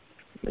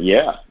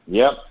 Yeah,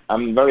 yep.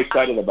 I'm very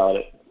excited about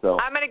it. So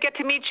I'm going to get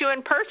to meet you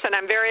in person.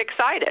 I'm very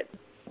excited.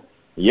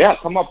 Yeah,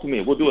 come up to me.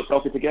 We'll do a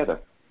selfie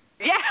together.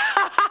 Yeah,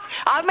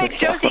 I'll make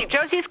Josie.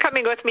 Josie's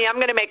coming with me. I'm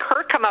going to make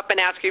her come up and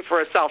ask you for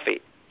a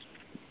selfie.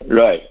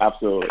 Right,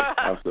 absolutely,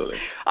 absolutely.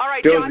 All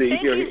right, Josie,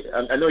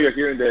 John, I know you're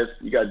hearing this.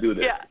 You got to do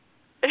this. Yeah.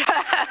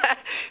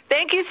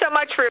 Thank you so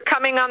much for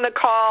coming on the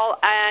call,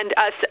 and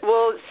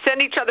we'll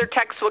send each other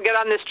texts. We'll get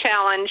on this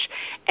challenge,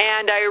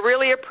 and I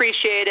really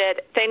appreciate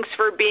it. Thanks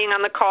for being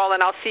on the call,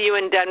 and I'll see you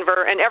in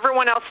Denver. And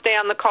everyone else stay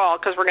on the call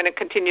because we're going to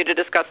continue to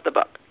discuss the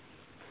book.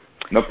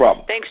 No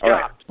problem. Thanks, John. All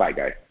right. Bye,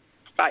 guys.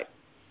 Bye.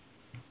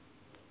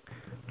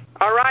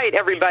 All right,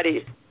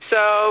 everybody.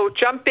 So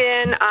jump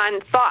in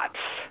on thoughts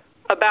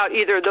about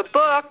either the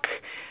book,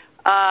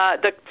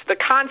 the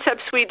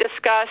concepts we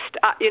discussed.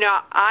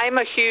 I'm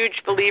a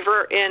huge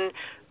believer in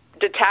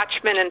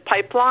detachment and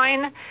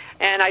pipeline,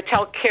 and I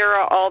tell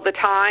Kara all the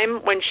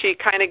time when she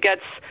kind of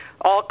gets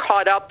all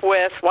caught up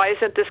with, why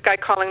isn't this guy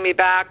calling me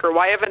back, or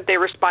why haven't they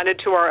responded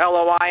to our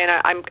LOI?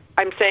 And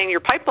I'm saying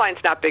your pipeline's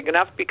not big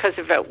enough, because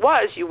if it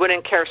was, you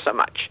wouldn't care so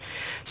much.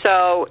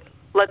 So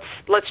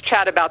let's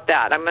chat about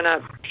that. I'm going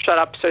to shut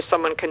up so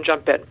someone can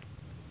jump in.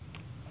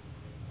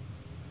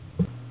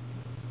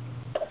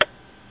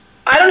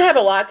 I don't have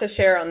a lot to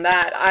share on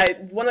that.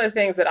 One of the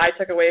things that I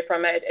took away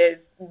from it is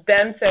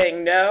them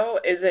saying no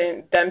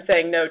isn't them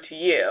saying no to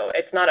you.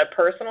 It's not a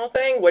personal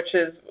thing, which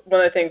is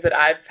one of the things that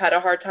I've had a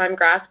hard time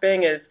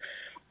grasping is,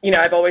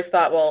 I've always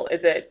thought, well,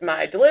 is it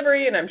my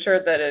delivery? And I'm sure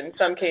that in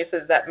some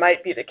cases that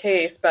might be the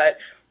case, but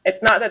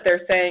it's not that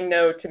they're saying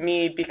no to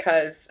me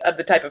because of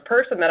the type of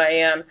person that I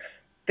am.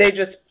 They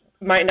just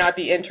might not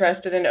be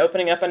interested in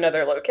opening up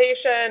another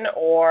location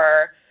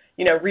or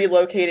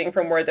relocating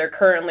from where they're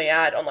currently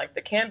at on like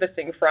the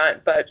canvassing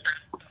front. But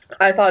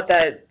I thought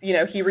that,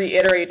 he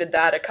reiterated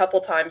that a couple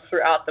times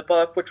throughout the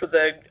book, which was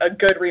a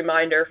good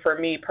reminder for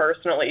me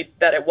personally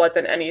that it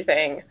wasn't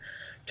anything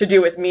to do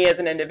with me as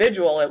an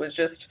individual. It was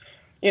just,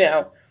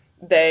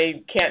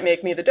 they can't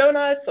make me the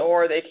donuts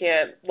or they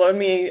can't loan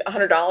me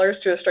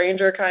 $100 to a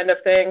stranger kind of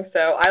thing.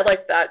 So I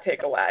liked that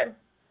takeaway.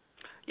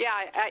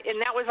 Yeah,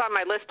 and that was on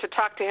my list to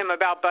talk to him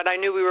about, but I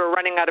knew we were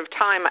running out of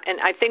time.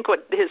 And I think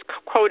what his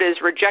quote is,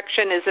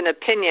 rejection is an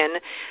opinion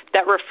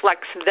that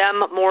reflects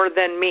them more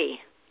than me,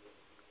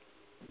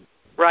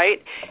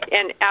 right?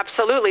 And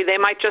absolutely, they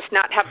might just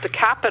not have the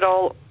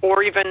capital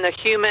or even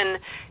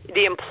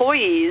the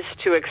employees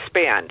to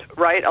expand,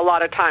 right, a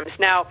lot of times.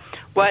 Now,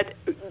 what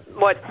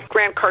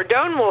Grant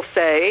Cardone will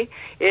say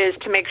is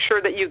to make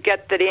sure that you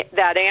get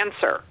that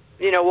answer.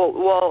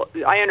 Well,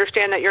 I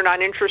understand that you're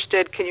not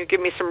interested. Can you give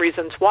me some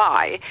reasons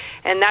why?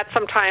 And that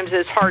sometimes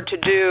is hard to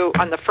do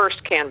on the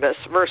first canvas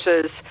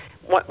versus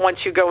once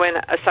you go in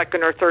a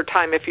second or third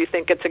time if you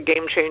think it's a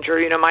game changer.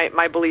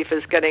 My belief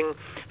is getting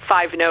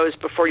 5 no's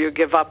before you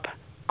give up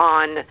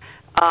on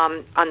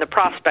the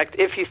prospect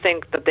if you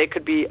think that they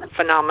could be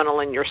phenomenal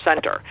in your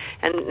center.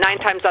 And 9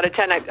 times out of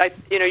 10,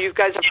 you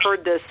guys have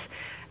heard this,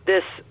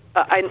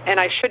 and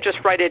I should just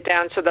write it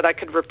down so that I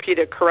could repeat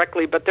it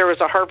correctly, but there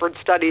was a Harvard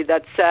study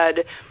that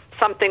said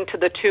something to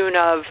the tune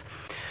of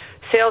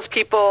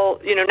salespeople,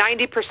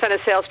 90% of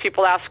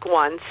salespeople ask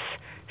once,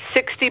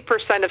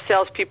 60% of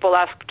salespeople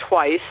ask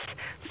twice,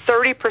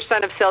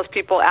 30% of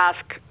salespeople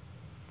ask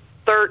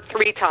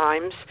 3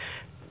 times,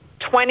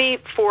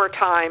 24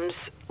 times,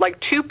 like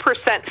 2%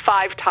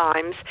 5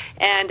 times,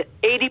 and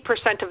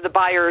 80% of the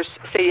buyers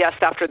say yes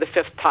after the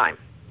 5th time.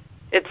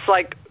 It's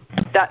like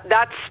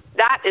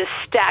that is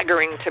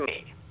staggering to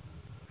me.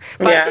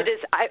 But it is.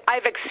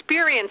 I've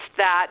experienced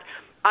that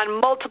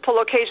on multiple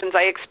occasions.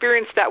 I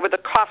experienced that with a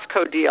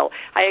Costco deal.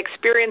 I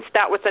experienced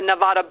that with a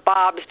Nevada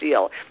Bob's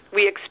deal.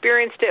 We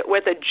experienced it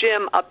with a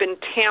gym up in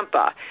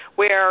Tampa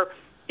where,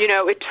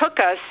 it took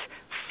us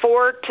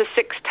 4 to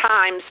 6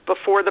 times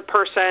before the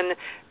person,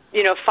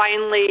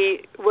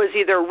 finally was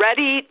either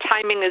ready,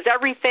 timing is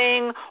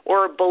everything,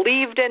 or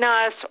believed in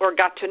us, or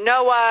got to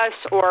know us,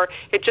 or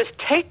it just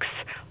takes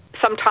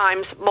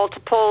sometimes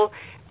multiple,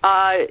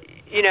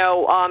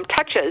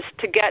 touches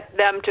to get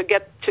them to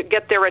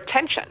get their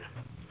attention.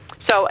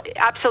 So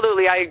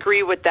absolutely, I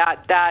agree with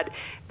that. That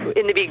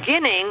in the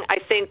beginning, I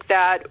think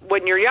that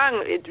when you're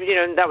young,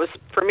 that was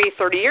for me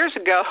 30 years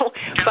ago,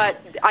 but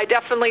I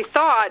definitely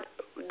thought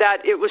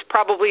that it was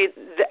probably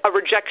a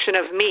rejection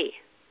of me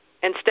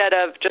instead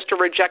of just a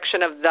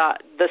rejection of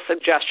the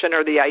suggestion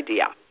or the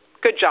idea.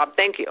 Good job.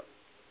 Thank you.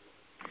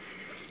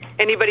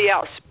 Anybody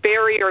else?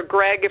 Barry or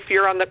Greg, if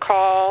you're on the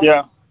call.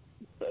 Yeah,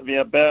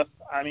 Beth.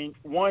 I mean,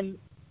 one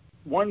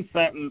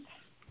sentence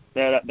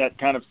that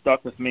kind of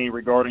stuck with me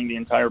regarding the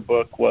entire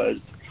book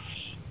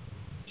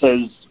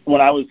says,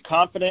 when I was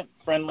confident,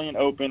 friendly, and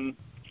open,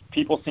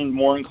 people seemed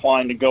more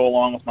inclined to go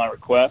along with my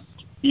request.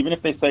 Even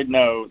if they said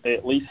no, they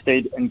at least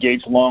stayed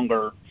engaged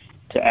longer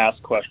to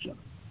ask questions.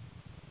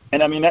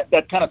 And I mean,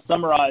 that kind of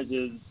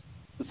summarizes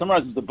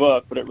the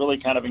book, but it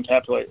really kind of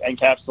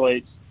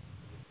encapsulates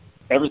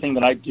everything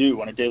that I do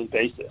on a daily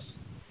basis.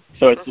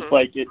 So it's just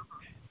like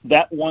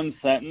that one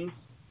sentence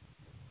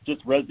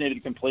just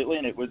resonated completely,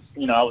 and it was,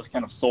 I was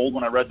kind of sold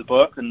when I read the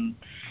book and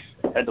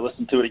had to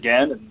listen to it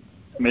again. And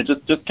I mean,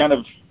 it just kind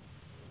of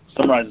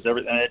summarizes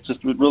everything.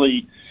 It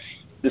really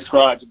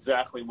describes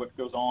exactly what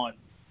goes on,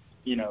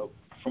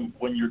 from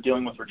when you're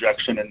dealing with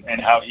rejection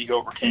and how he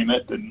overcame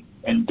it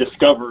and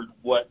discovered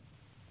what,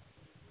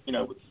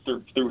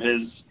 through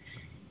his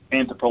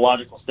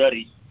anthropological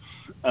study,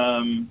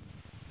 how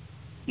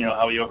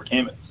he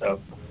overcame it.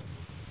 So,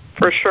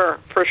 for sure.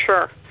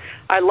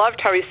 I loved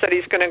how he said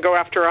he's going to go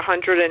after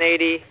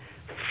 180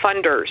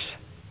 funders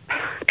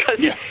because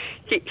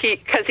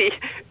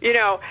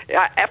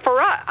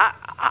for us,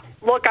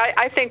 look,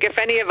 I think if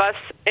any of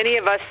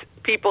us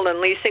people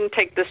in leasing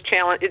take this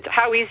challenge, it's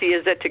how easy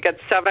is it to get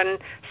 7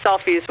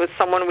 selfies with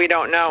someone we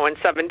don't know in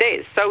 7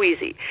 days? So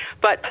easy.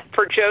 But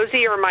for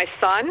Josie or my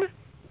son,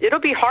 it'll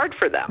be hard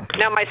for them.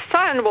 Now, my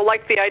son will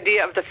like the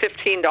idea of the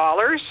 $15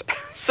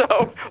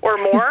 or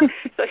more,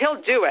 so he'll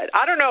do it.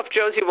 I don't know if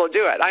Josie will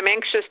do it. I'm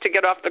anxious to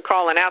get off the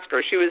call and ask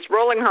her. She was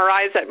rolling her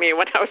eyes at me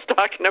when I was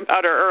talking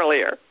about her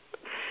earlier.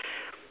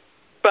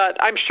 But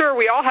I'm sure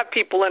we all have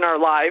people in our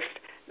life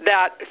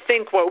that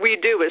think what we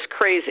do is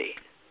crazy.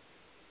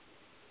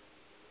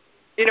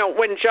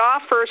 When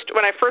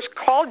I first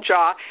called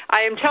Jaw,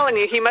 I am telling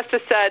you, he must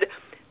have said,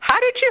 "How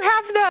did you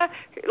have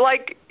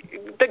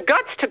the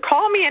guts to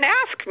call me and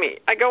ask me?"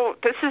 I go,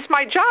 "This is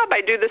my job. I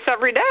do this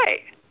every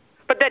day."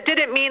 But that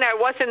didn't mean I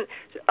wasn't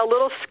a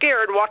little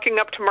scared walking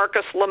up to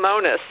Marcus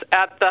Lemonis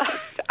at the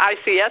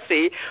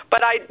ICSE,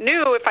 but I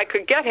knew if I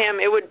could get him,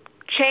 it would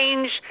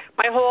change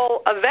my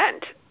whole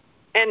event.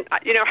 And,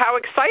 how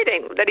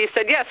exciting that he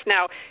said yes.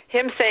 Now,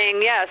 him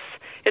saying yes,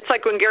 it's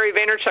like when Gary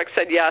Vaynerchuk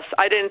said yes.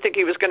 I didn't think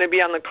he was going to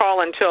be on the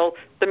call until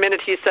the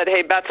minute he said,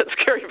 "Hey, Beth, it's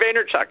Gary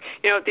Vaynerchuk."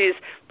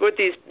 With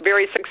these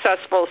very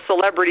successful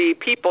celebrity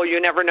people, you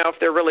never know if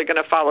they're really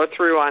going to follow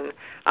through on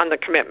the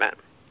commitment.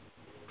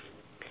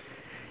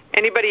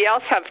 Anybody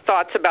else have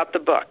thoughts about the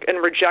book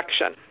and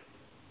rejection?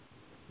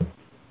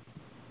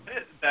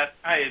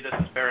 Hi, this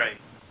is Barry.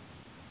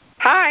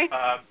 Hi.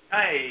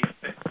 Hi.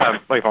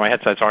 Wait for my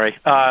headset, sorry.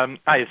 Hi,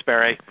 it's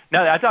Barry.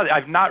 No,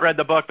 I've not read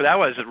the book, but that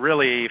was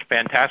really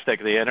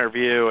fantastic, the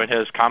interview and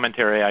his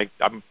commentary.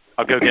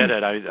 I'll go get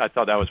it. I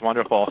thought that was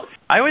wonderful.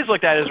 I always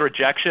looked at it as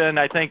rejection.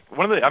 I think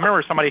I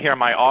remember somebody here in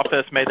my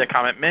office made the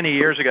comment many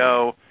years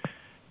ago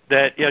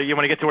that you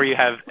want to get to where you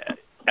have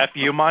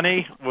FU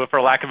money, for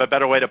lack of a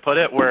better way to put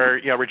it, where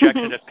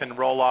rejection just can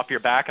roll off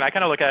your back. And I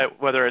kind of look at it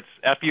whether it's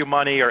FU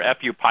money or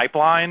FU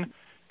pipeline,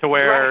 to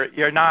where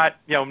you're not,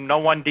 no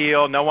one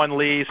deal, no one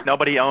lease,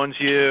 nobody owns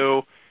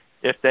you.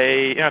 If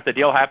if the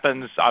deal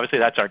happens, obviously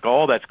that's our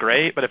goal. That's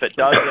great. But if it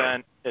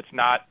doesn't, it's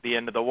not the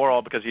end of the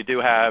world, because you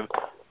do have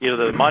either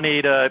the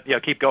money to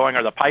keep going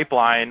or the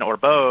pipeline or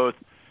both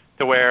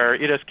to where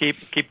you just keep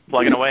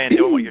plugging away and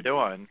doing what you're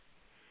doing.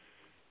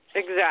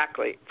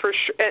 Exactly, for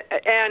sure.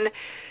 And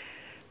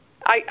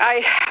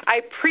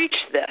I preach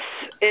this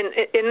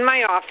in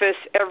my office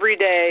every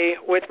day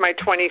with my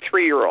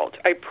 23-year-old.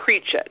 I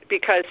preach it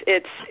because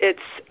it's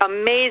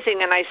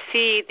amazing, and I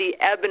see the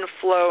ebb and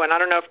flow. And I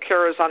don't know if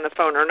Kara's on the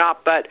phone or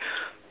not, but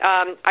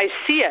I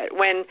see it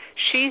when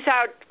she's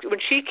out, when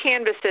she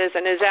canvasses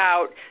and is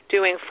out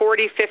doing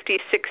 40, 50,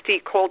 60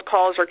 cold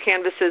calls or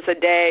canvasses a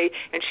day,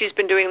 and she's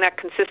been doing that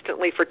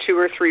consistently for 2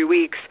 or 3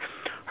 weeks.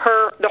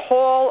 Her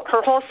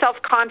whole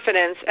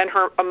self-confidence and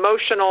her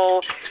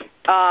emotional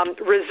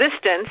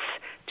resistance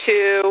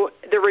to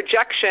the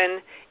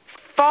rejection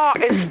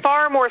is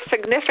far more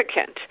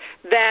significant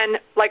than,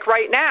 like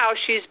right now,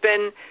 she's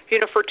been,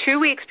 for 2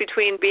 weeks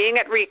between being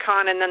at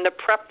Recon and then the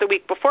prep the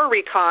week before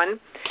Recon.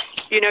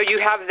 You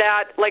have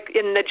that, like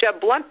in the Jeb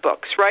Blunt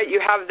books, right?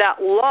 You have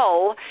that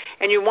lull,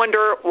 and you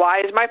wonder, why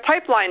is my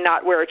pipeline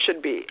not where it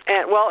should be?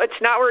 And, well, it's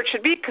not where it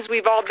should be because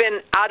we've all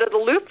been out of the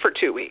loop for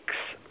 2 weeks,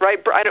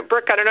 right?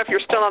 Brooke, I don't know if you're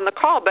still on the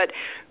call, but,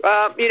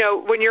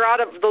 when you're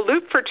out of the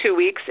loop for 2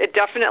 weeks, it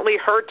definitely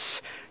hurts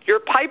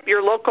your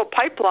local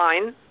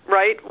pipeline,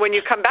 right, when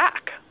you come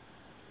back.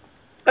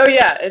 Oh,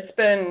 yeah,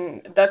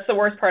 that's the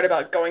worst part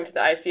about going to the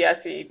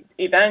ICS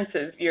events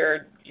is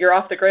you're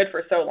off the grid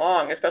for so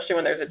long, especially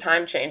when there's a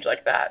time change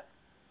like that.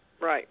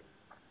 Right.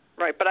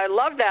 But I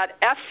love that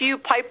FU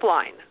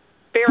pipeline.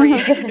 Barry,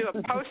 you should do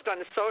a post on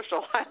the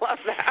social. I love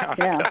that.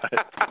 Yeah.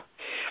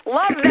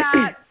 Love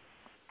that.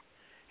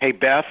 Hey,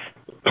 Beth.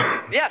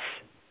 Yes.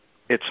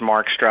 It's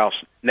Mark Strauss.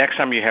 Next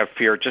time you have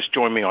fear, just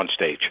join me on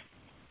stage.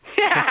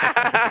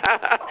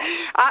 I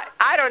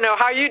don't know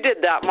how you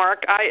did that,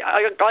 Mark.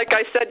 I like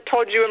I said,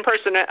 told you in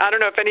person. I don't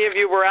know if any of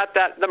you were at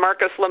the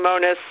Marcus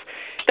Lemonis.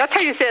 That's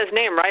how you say his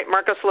name, right?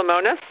 Marcus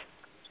Lemonis?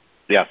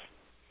 Yes.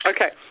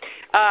 Okay.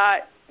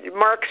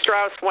 Mark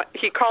Strauss,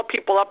 he called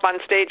people up on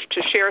stage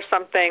to share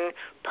something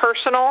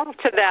personal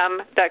to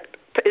them that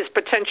is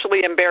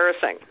potentially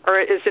embarrassing or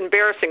is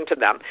embarrassing to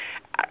them.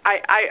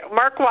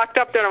 Mark walked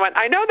up there and went,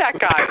 I know that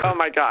guy. Oh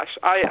my gosh.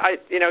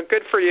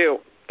 Good for you.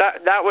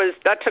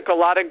 That took a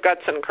lot of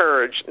guts and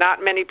courage.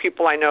 Not many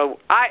people I know.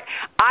 I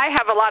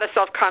have a lot of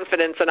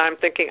self-confidence, and I'm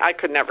thinking I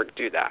could never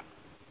do that.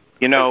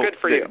 So good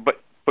for you. But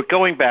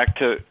going back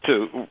to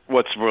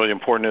what's really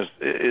important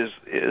is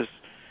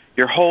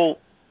your whole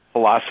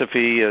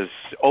philosophy is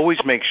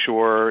always make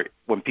sure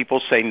when people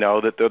say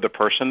no that they're the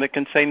person that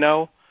can say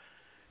no.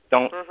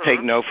 Don't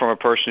take no from a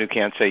person who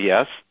can't say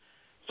yes.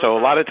 So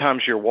a lot of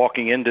times you're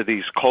walking into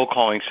these cold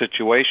calling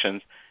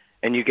situations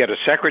and you get a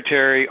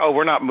secretary, oh,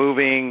 we're not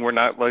moving, we're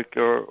not like,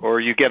 or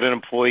you get an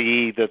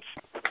employee that's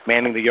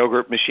manning the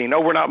yogurt machine,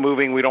 oh, we're not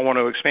moving, we don't want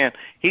to expand.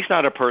 He's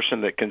not a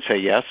person that can say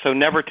yes, so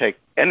never take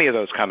any of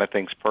those kind of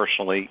things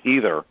personally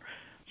either.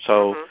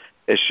 So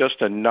it's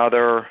just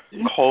another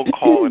cold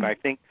call, and I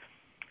think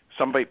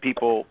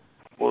people,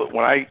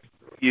 when I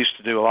used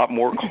to do a lot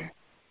more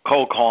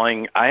cold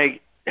calling, I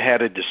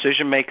had a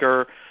decision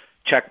maker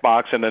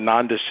checkbox and a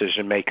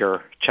non-decision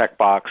maker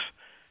checkbox.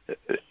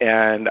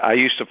 And I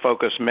used to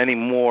focus many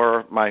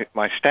more my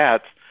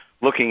stats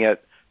looking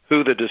at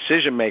who the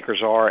decision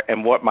makers are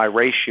and what my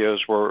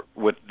ratios were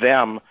with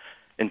them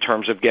in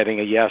terms of getting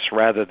a yes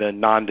rather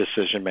than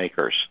non-decision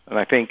makers. And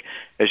I think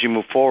as you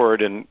move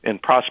forward in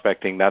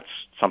prospecting, that's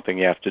something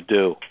you have to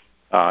do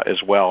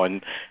as well.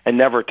 And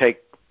never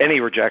take any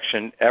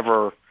rejection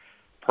ever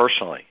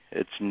personally.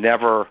 It's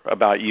never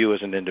about you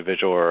as an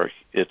individual, or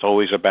it's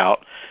always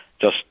about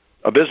just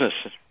a business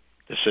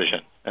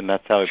decision. And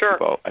that's how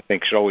people, I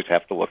think, should always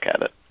have to look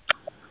at it.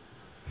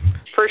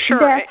 For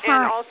sure. And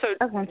also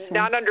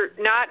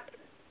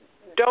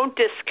don't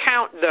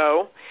discount,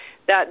 though,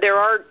 that there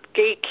are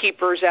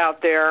gatekeepers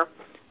out there.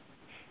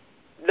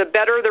 The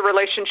better the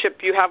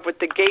relationship you have with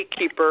the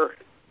gatekeeper,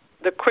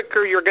 the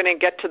quicker you're going to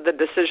get to the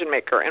decision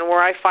maker. And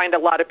where I find a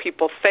lot of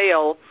people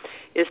fail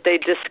is they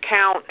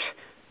discount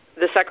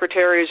the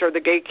secretaries or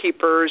the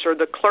gatekeepers or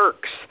the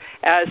clerks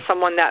as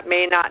someone that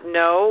may not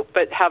know,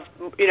 but have,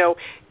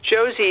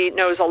 Josie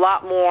knows a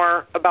lot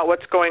more about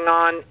what's going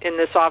on in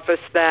this office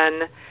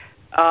than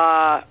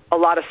a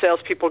lot of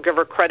salespeople give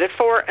her credit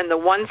for. And the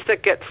ones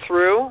that get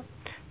through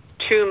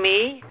to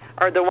me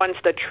are the ones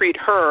that treat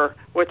her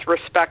with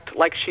respect,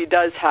 like she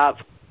does have,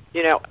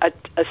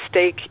 a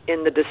stake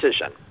in the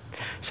decision.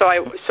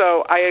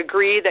 So I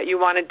agree that you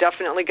want to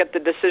definitely get the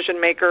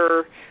decision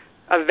maker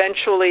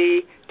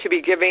eventually to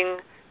be giving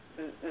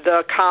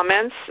the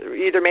comments,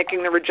 either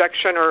making the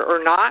rejection or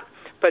not,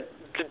 but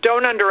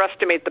don't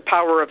underestimate the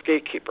power of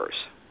gatekeepers.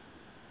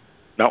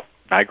 No,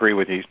 I agree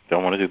with you.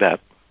 Don't want to do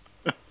that.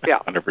 Yeah.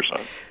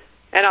 100%.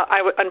 And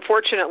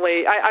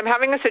unfortunately, I'm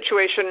having a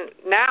situation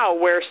now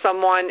where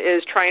someone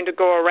is trying to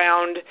go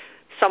around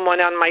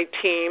someone on my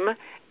team,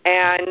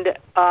 and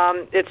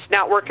it's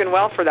not working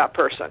well for that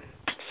person.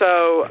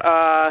 So,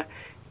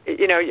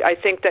 I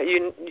think that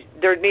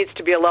there needs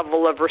to be a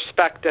level of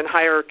respect and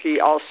hierarchy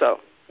also.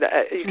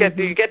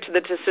 You get to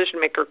the decision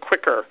maker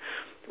quicker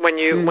when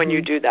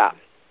you do that.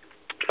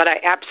 But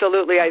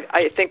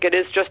I think it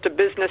is just a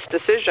business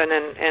decision.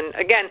 And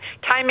again,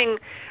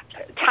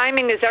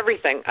 timing is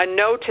everything. A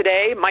no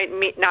today might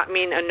not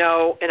mean a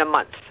no in a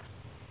month.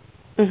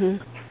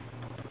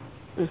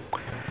 Mm-hmm.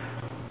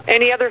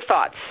 Any other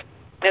thoughts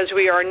as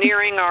we are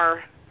nearing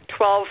our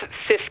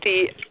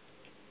 12:50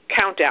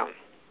 countdown?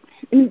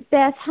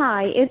 Beth,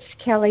 hi. It's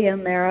Kelly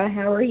O'Mara.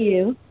 How are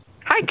you?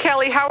 Hi,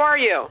 Kelly. How are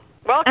you?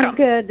 Welcome. I'm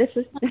good.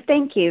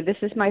 Thank you. This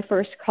is my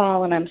first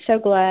call, and I'm so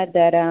glad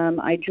that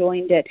I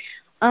joined it.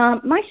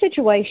 My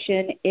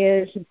situation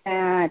is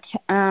that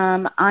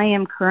I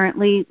am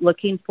currently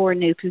looking for a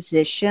new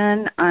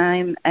position.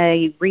 I'm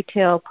a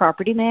retail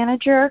property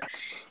manager.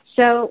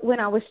 So when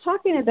I was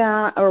talking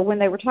about, or when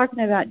they were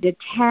talking about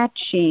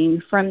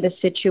detaching from the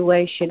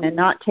situation and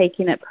not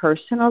taking it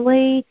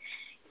personally,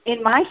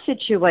 in my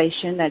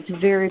situation, that's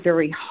very,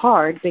 very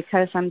hard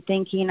because I'm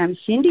thinking I'm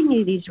sending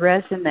you these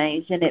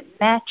resumes and it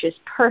matches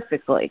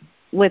perfectly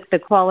with the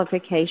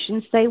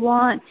qualifications they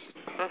want,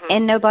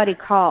 and nobody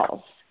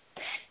calls.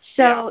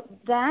 So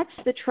that's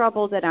the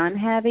trouble that I'm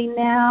having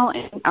now.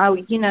 And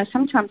I,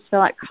 sometimes feel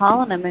like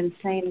calling them and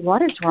saying,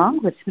 "What is wrong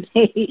with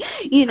me?"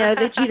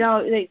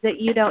 That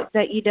you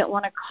don't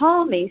want to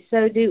call me.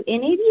 So, do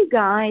any of you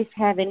guys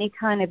have any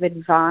kind of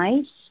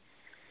advice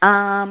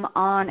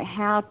on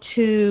how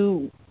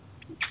to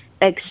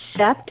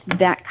accept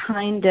that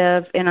kind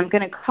of, and I'm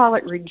going to call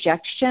it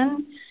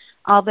rejection,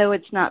 although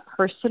it's not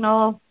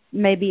personal,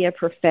 maybe a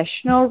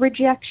professional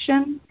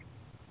rejection?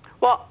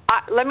 Well,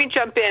 let me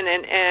jump in,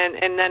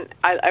 and then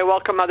I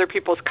welcome other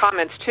people's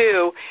comments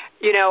too.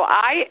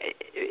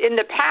 In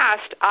the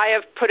past, I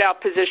have put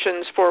out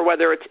positions for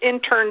whether it's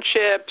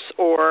internships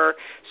or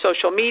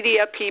social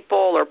media people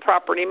or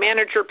property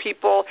manager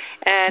people,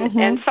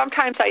 and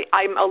sometimes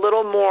I'm a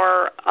little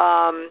more.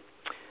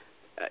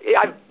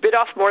 I've bit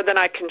off more than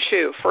I can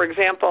chew. For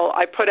example,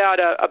 I put out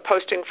a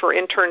posting for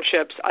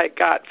internships. I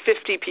got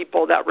 50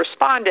 people that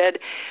responded.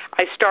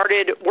 I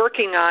started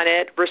working on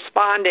it,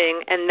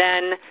 responding, and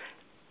then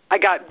I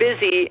got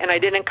busy and I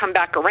didn't come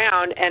back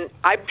around, and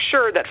I'm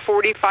sure that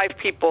 45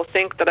 people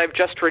think that I've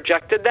just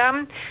rejected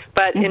them,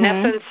 but in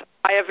essence,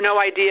 I have no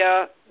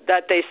idea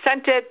that they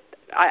sent it.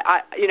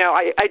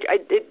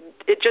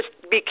 It just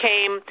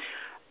became,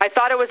 I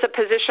thought it was a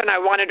position I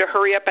wanted to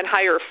hurry up and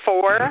hire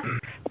for,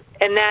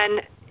 and then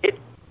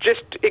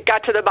it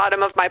got to the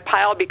bottom of my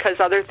pile because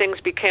other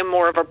things became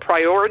more of a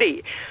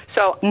priority.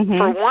 So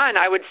for one,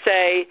 I would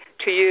say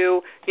to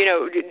you,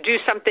 do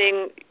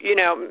something,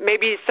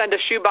 maybe send a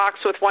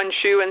shoebox with one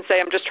shoe and say,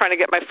 I'm just trying to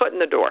get my foot in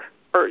the door,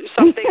 or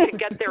something to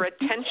get their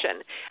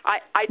attention. I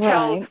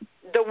tell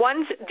the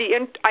ones,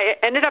 I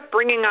ended up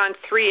bringing on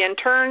 3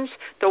 interns.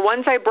 The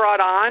ones I brought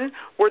on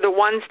were the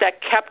ones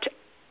that kept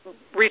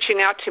reaching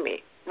out to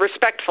me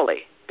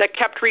respectfully, that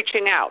kept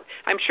reaching out.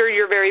 I'm sure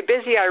you're very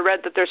busy. I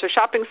read that there's a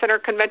shopping center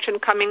convention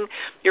coming.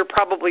 You're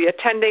probably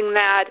attending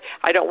that.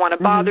 I don't want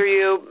to bother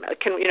you.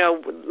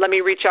 Let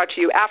me reach out to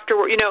you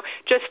afterward.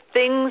 Just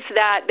things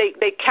that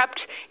they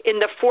kept in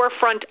the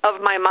forefront of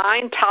my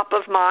mind, top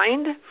of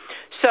mind.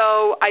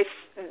 So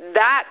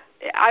that's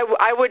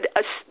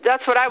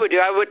what I would do.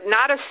 I would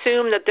not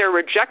assume that they're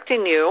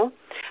rejecting you.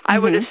 I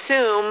would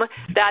assume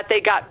that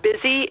they got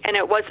busy and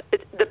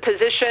the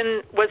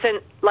position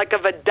wasn't like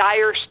of a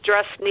dire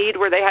stress need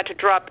where they had to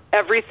drop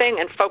everything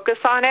and focus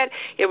on it.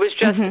 It was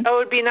just, it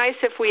would be nice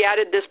if we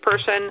added this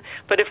person,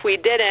 but if we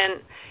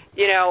didn't,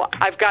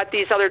 I've got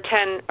these other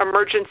 10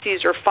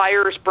 emergencies or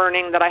fires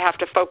burning that I have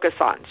to focus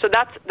on. So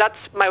that's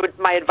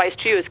my advice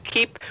to you is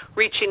keep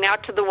reaching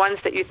out to the ones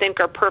that you think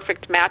are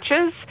perfect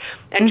matches,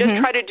 and just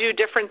try to do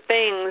different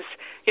things,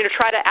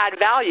 try to add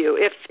value.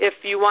 If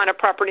you want a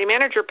property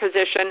manager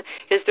position,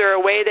 is there a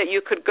way that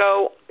you could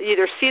go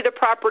either see the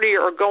property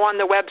or go on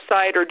the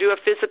website or do a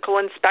physical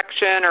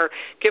inspection or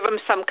give them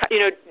some,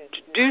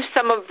 do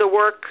some of the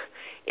work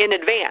in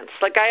advance?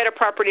 Like I had a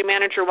property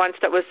manager once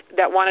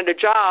that wanted a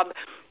job,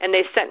 and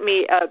they sent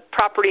me a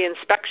property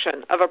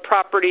inspection of a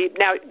property.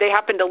 Now, they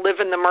happened to live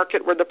in the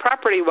market where the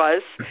property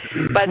was,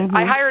 but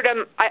I hired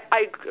them.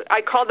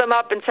 I called them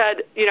up and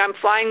said, I'm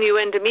flying you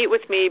in to meet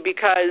with me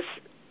because,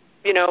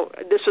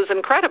 this was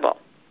incredible.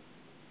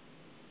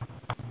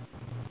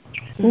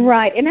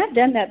 Right, and I've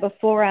done that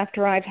before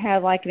after I've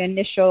had like an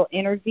initial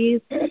interview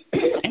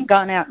and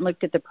gone out and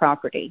looked at the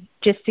property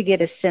just to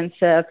get a sense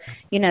of,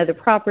 the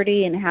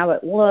property and how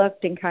it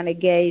looked and kind of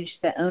gauge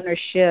the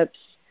ownership's,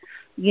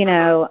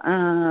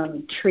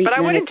 treatment. But I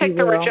wouldn't take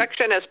the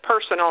rejection as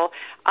personal,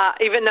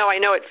 even though I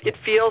know it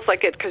feels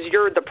like it because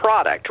you're the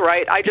product,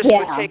 right? I just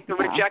would take the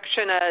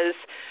rejection as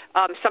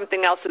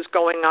something else is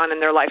going on in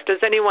their life. Does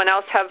anyone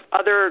else have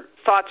other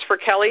thoughts for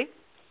Kelly?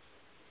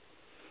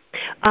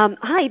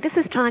 Hi, this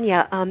is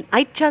Tanya.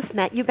 I just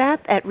met you,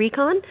 Beth, at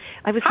Recon.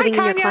 I was sitting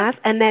in your class,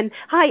 and then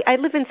I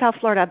live in South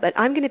Florida, but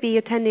I'm going to be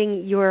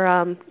attending your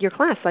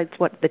class. It's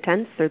the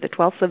 10th or the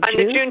 12th of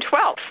June? On the June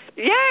 12th.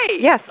 Yay!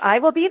 Yes, I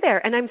will be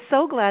there, and I'm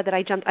so glad that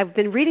I jumped. I've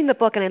been reading the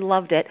book, and I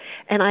loved it,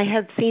 and I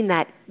have seen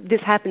that this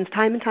happens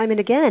time and time and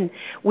again,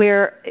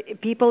 where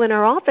people in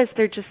our office,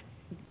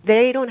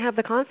 they don't have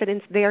the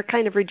confidence. They are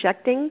kind of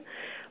rejecting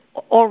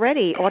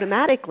already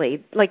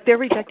automatically, like they're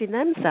rejecting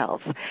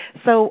themselves.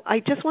 So I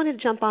just wanted to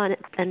jump on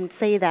and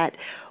say that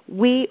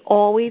we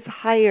always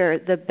hire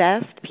the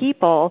best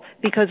people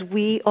because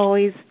we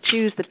always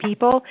choose the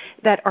people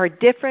that are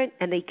different,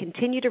 and they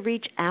continue to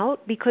reach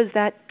out because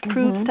that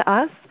proves to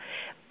us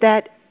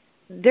that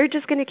they're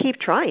just going to keep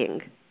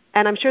trying.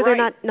 And I'm sure they're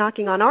not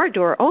knocking on our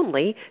door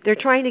only. They're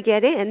trying to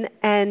get in,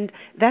 and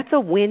that's a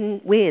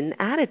win-win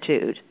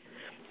attitude.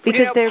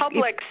 Because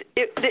Publix,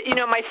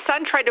 my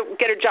son tried to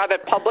get a job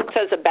at Publix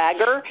as a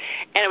bagger,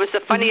 and it was the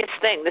funniest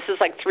thing. This is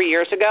like 3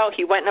 years ago.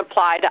 He went and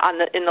applied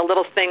in the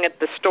little thing at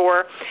the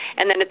store,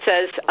 and then it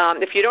says,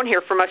 if you don't hear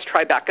from us,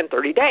 try back in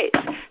 30 days.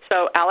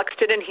 So Alex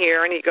didn't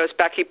hear, and he goes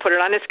back. He put it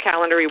on his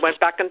calendar. He went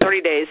back in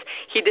 30 days.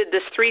 He did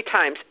this 3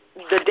 times.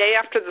 The day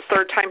after the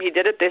 3rd time he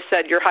did it, they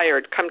said, "You're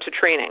hired. Come to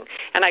training."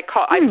 And I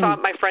saw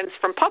my friends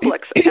from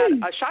Publix at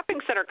a shopping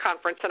center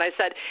conference, and I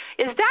said,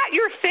 "Is that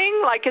your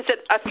thing? Like, is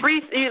it a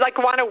 3? You like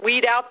want to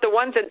weed out the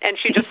ones?" And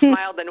she just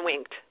smiled and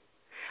winked.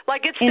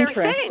 Like it's their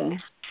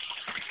thing.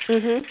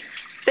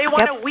 They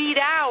want to weed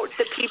out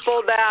the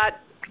people that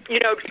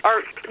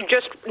are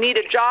just need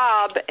a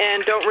job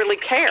and don't really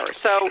care.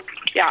 So,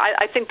 yeah,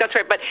 I think that's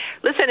right. But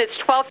listen, it's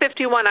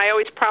 12:51. I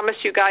always promise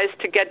you guys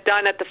to get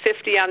done at the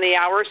 50 on the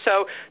hour.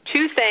 So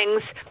 2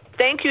 things.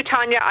 Thank you,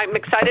 Tanya. I'm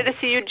excited to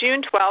see you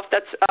June 12th.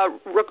 That's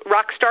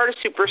Rockstar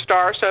to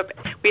Superstar. So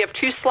we have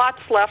 2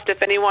 slots left.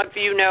 If anyone of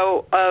you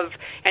know of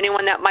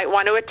anyone that might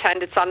want to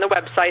attend, it's on the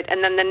website.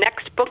 And then the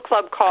next book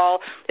club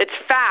call, it's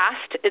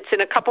fast. It's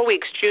in a couple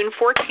weeks, June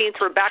 14th.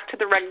 We're back to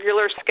the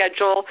regular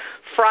schedule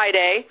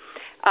Friday.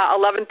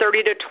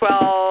 11:30 to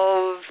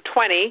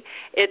 12:20.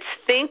 It's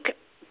Think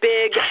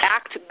Big,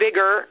 Act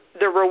Bigger,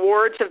 The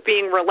Rewards of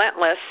Being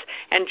Relentless.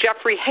 And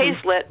Jeffrey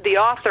Hazlitt, the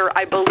author,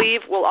 I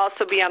believe, will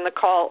also be on the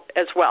call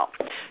as well.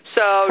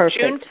 So Perfect.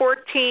 June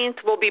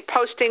 14th, we'll be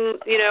posting,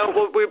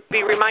 we'll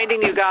be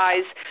reminding you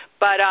guys.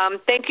 But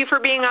thank you for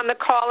being on the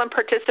call and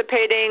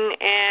participating,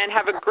 and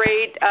have a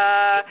great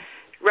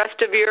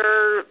rest of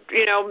your,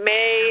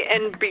 May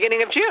and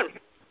beginning of June.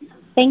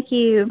 Thank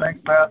you.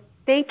 Thanks, Pat.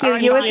 Thank you.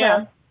 You as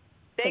well.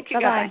 Thank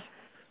you, guys.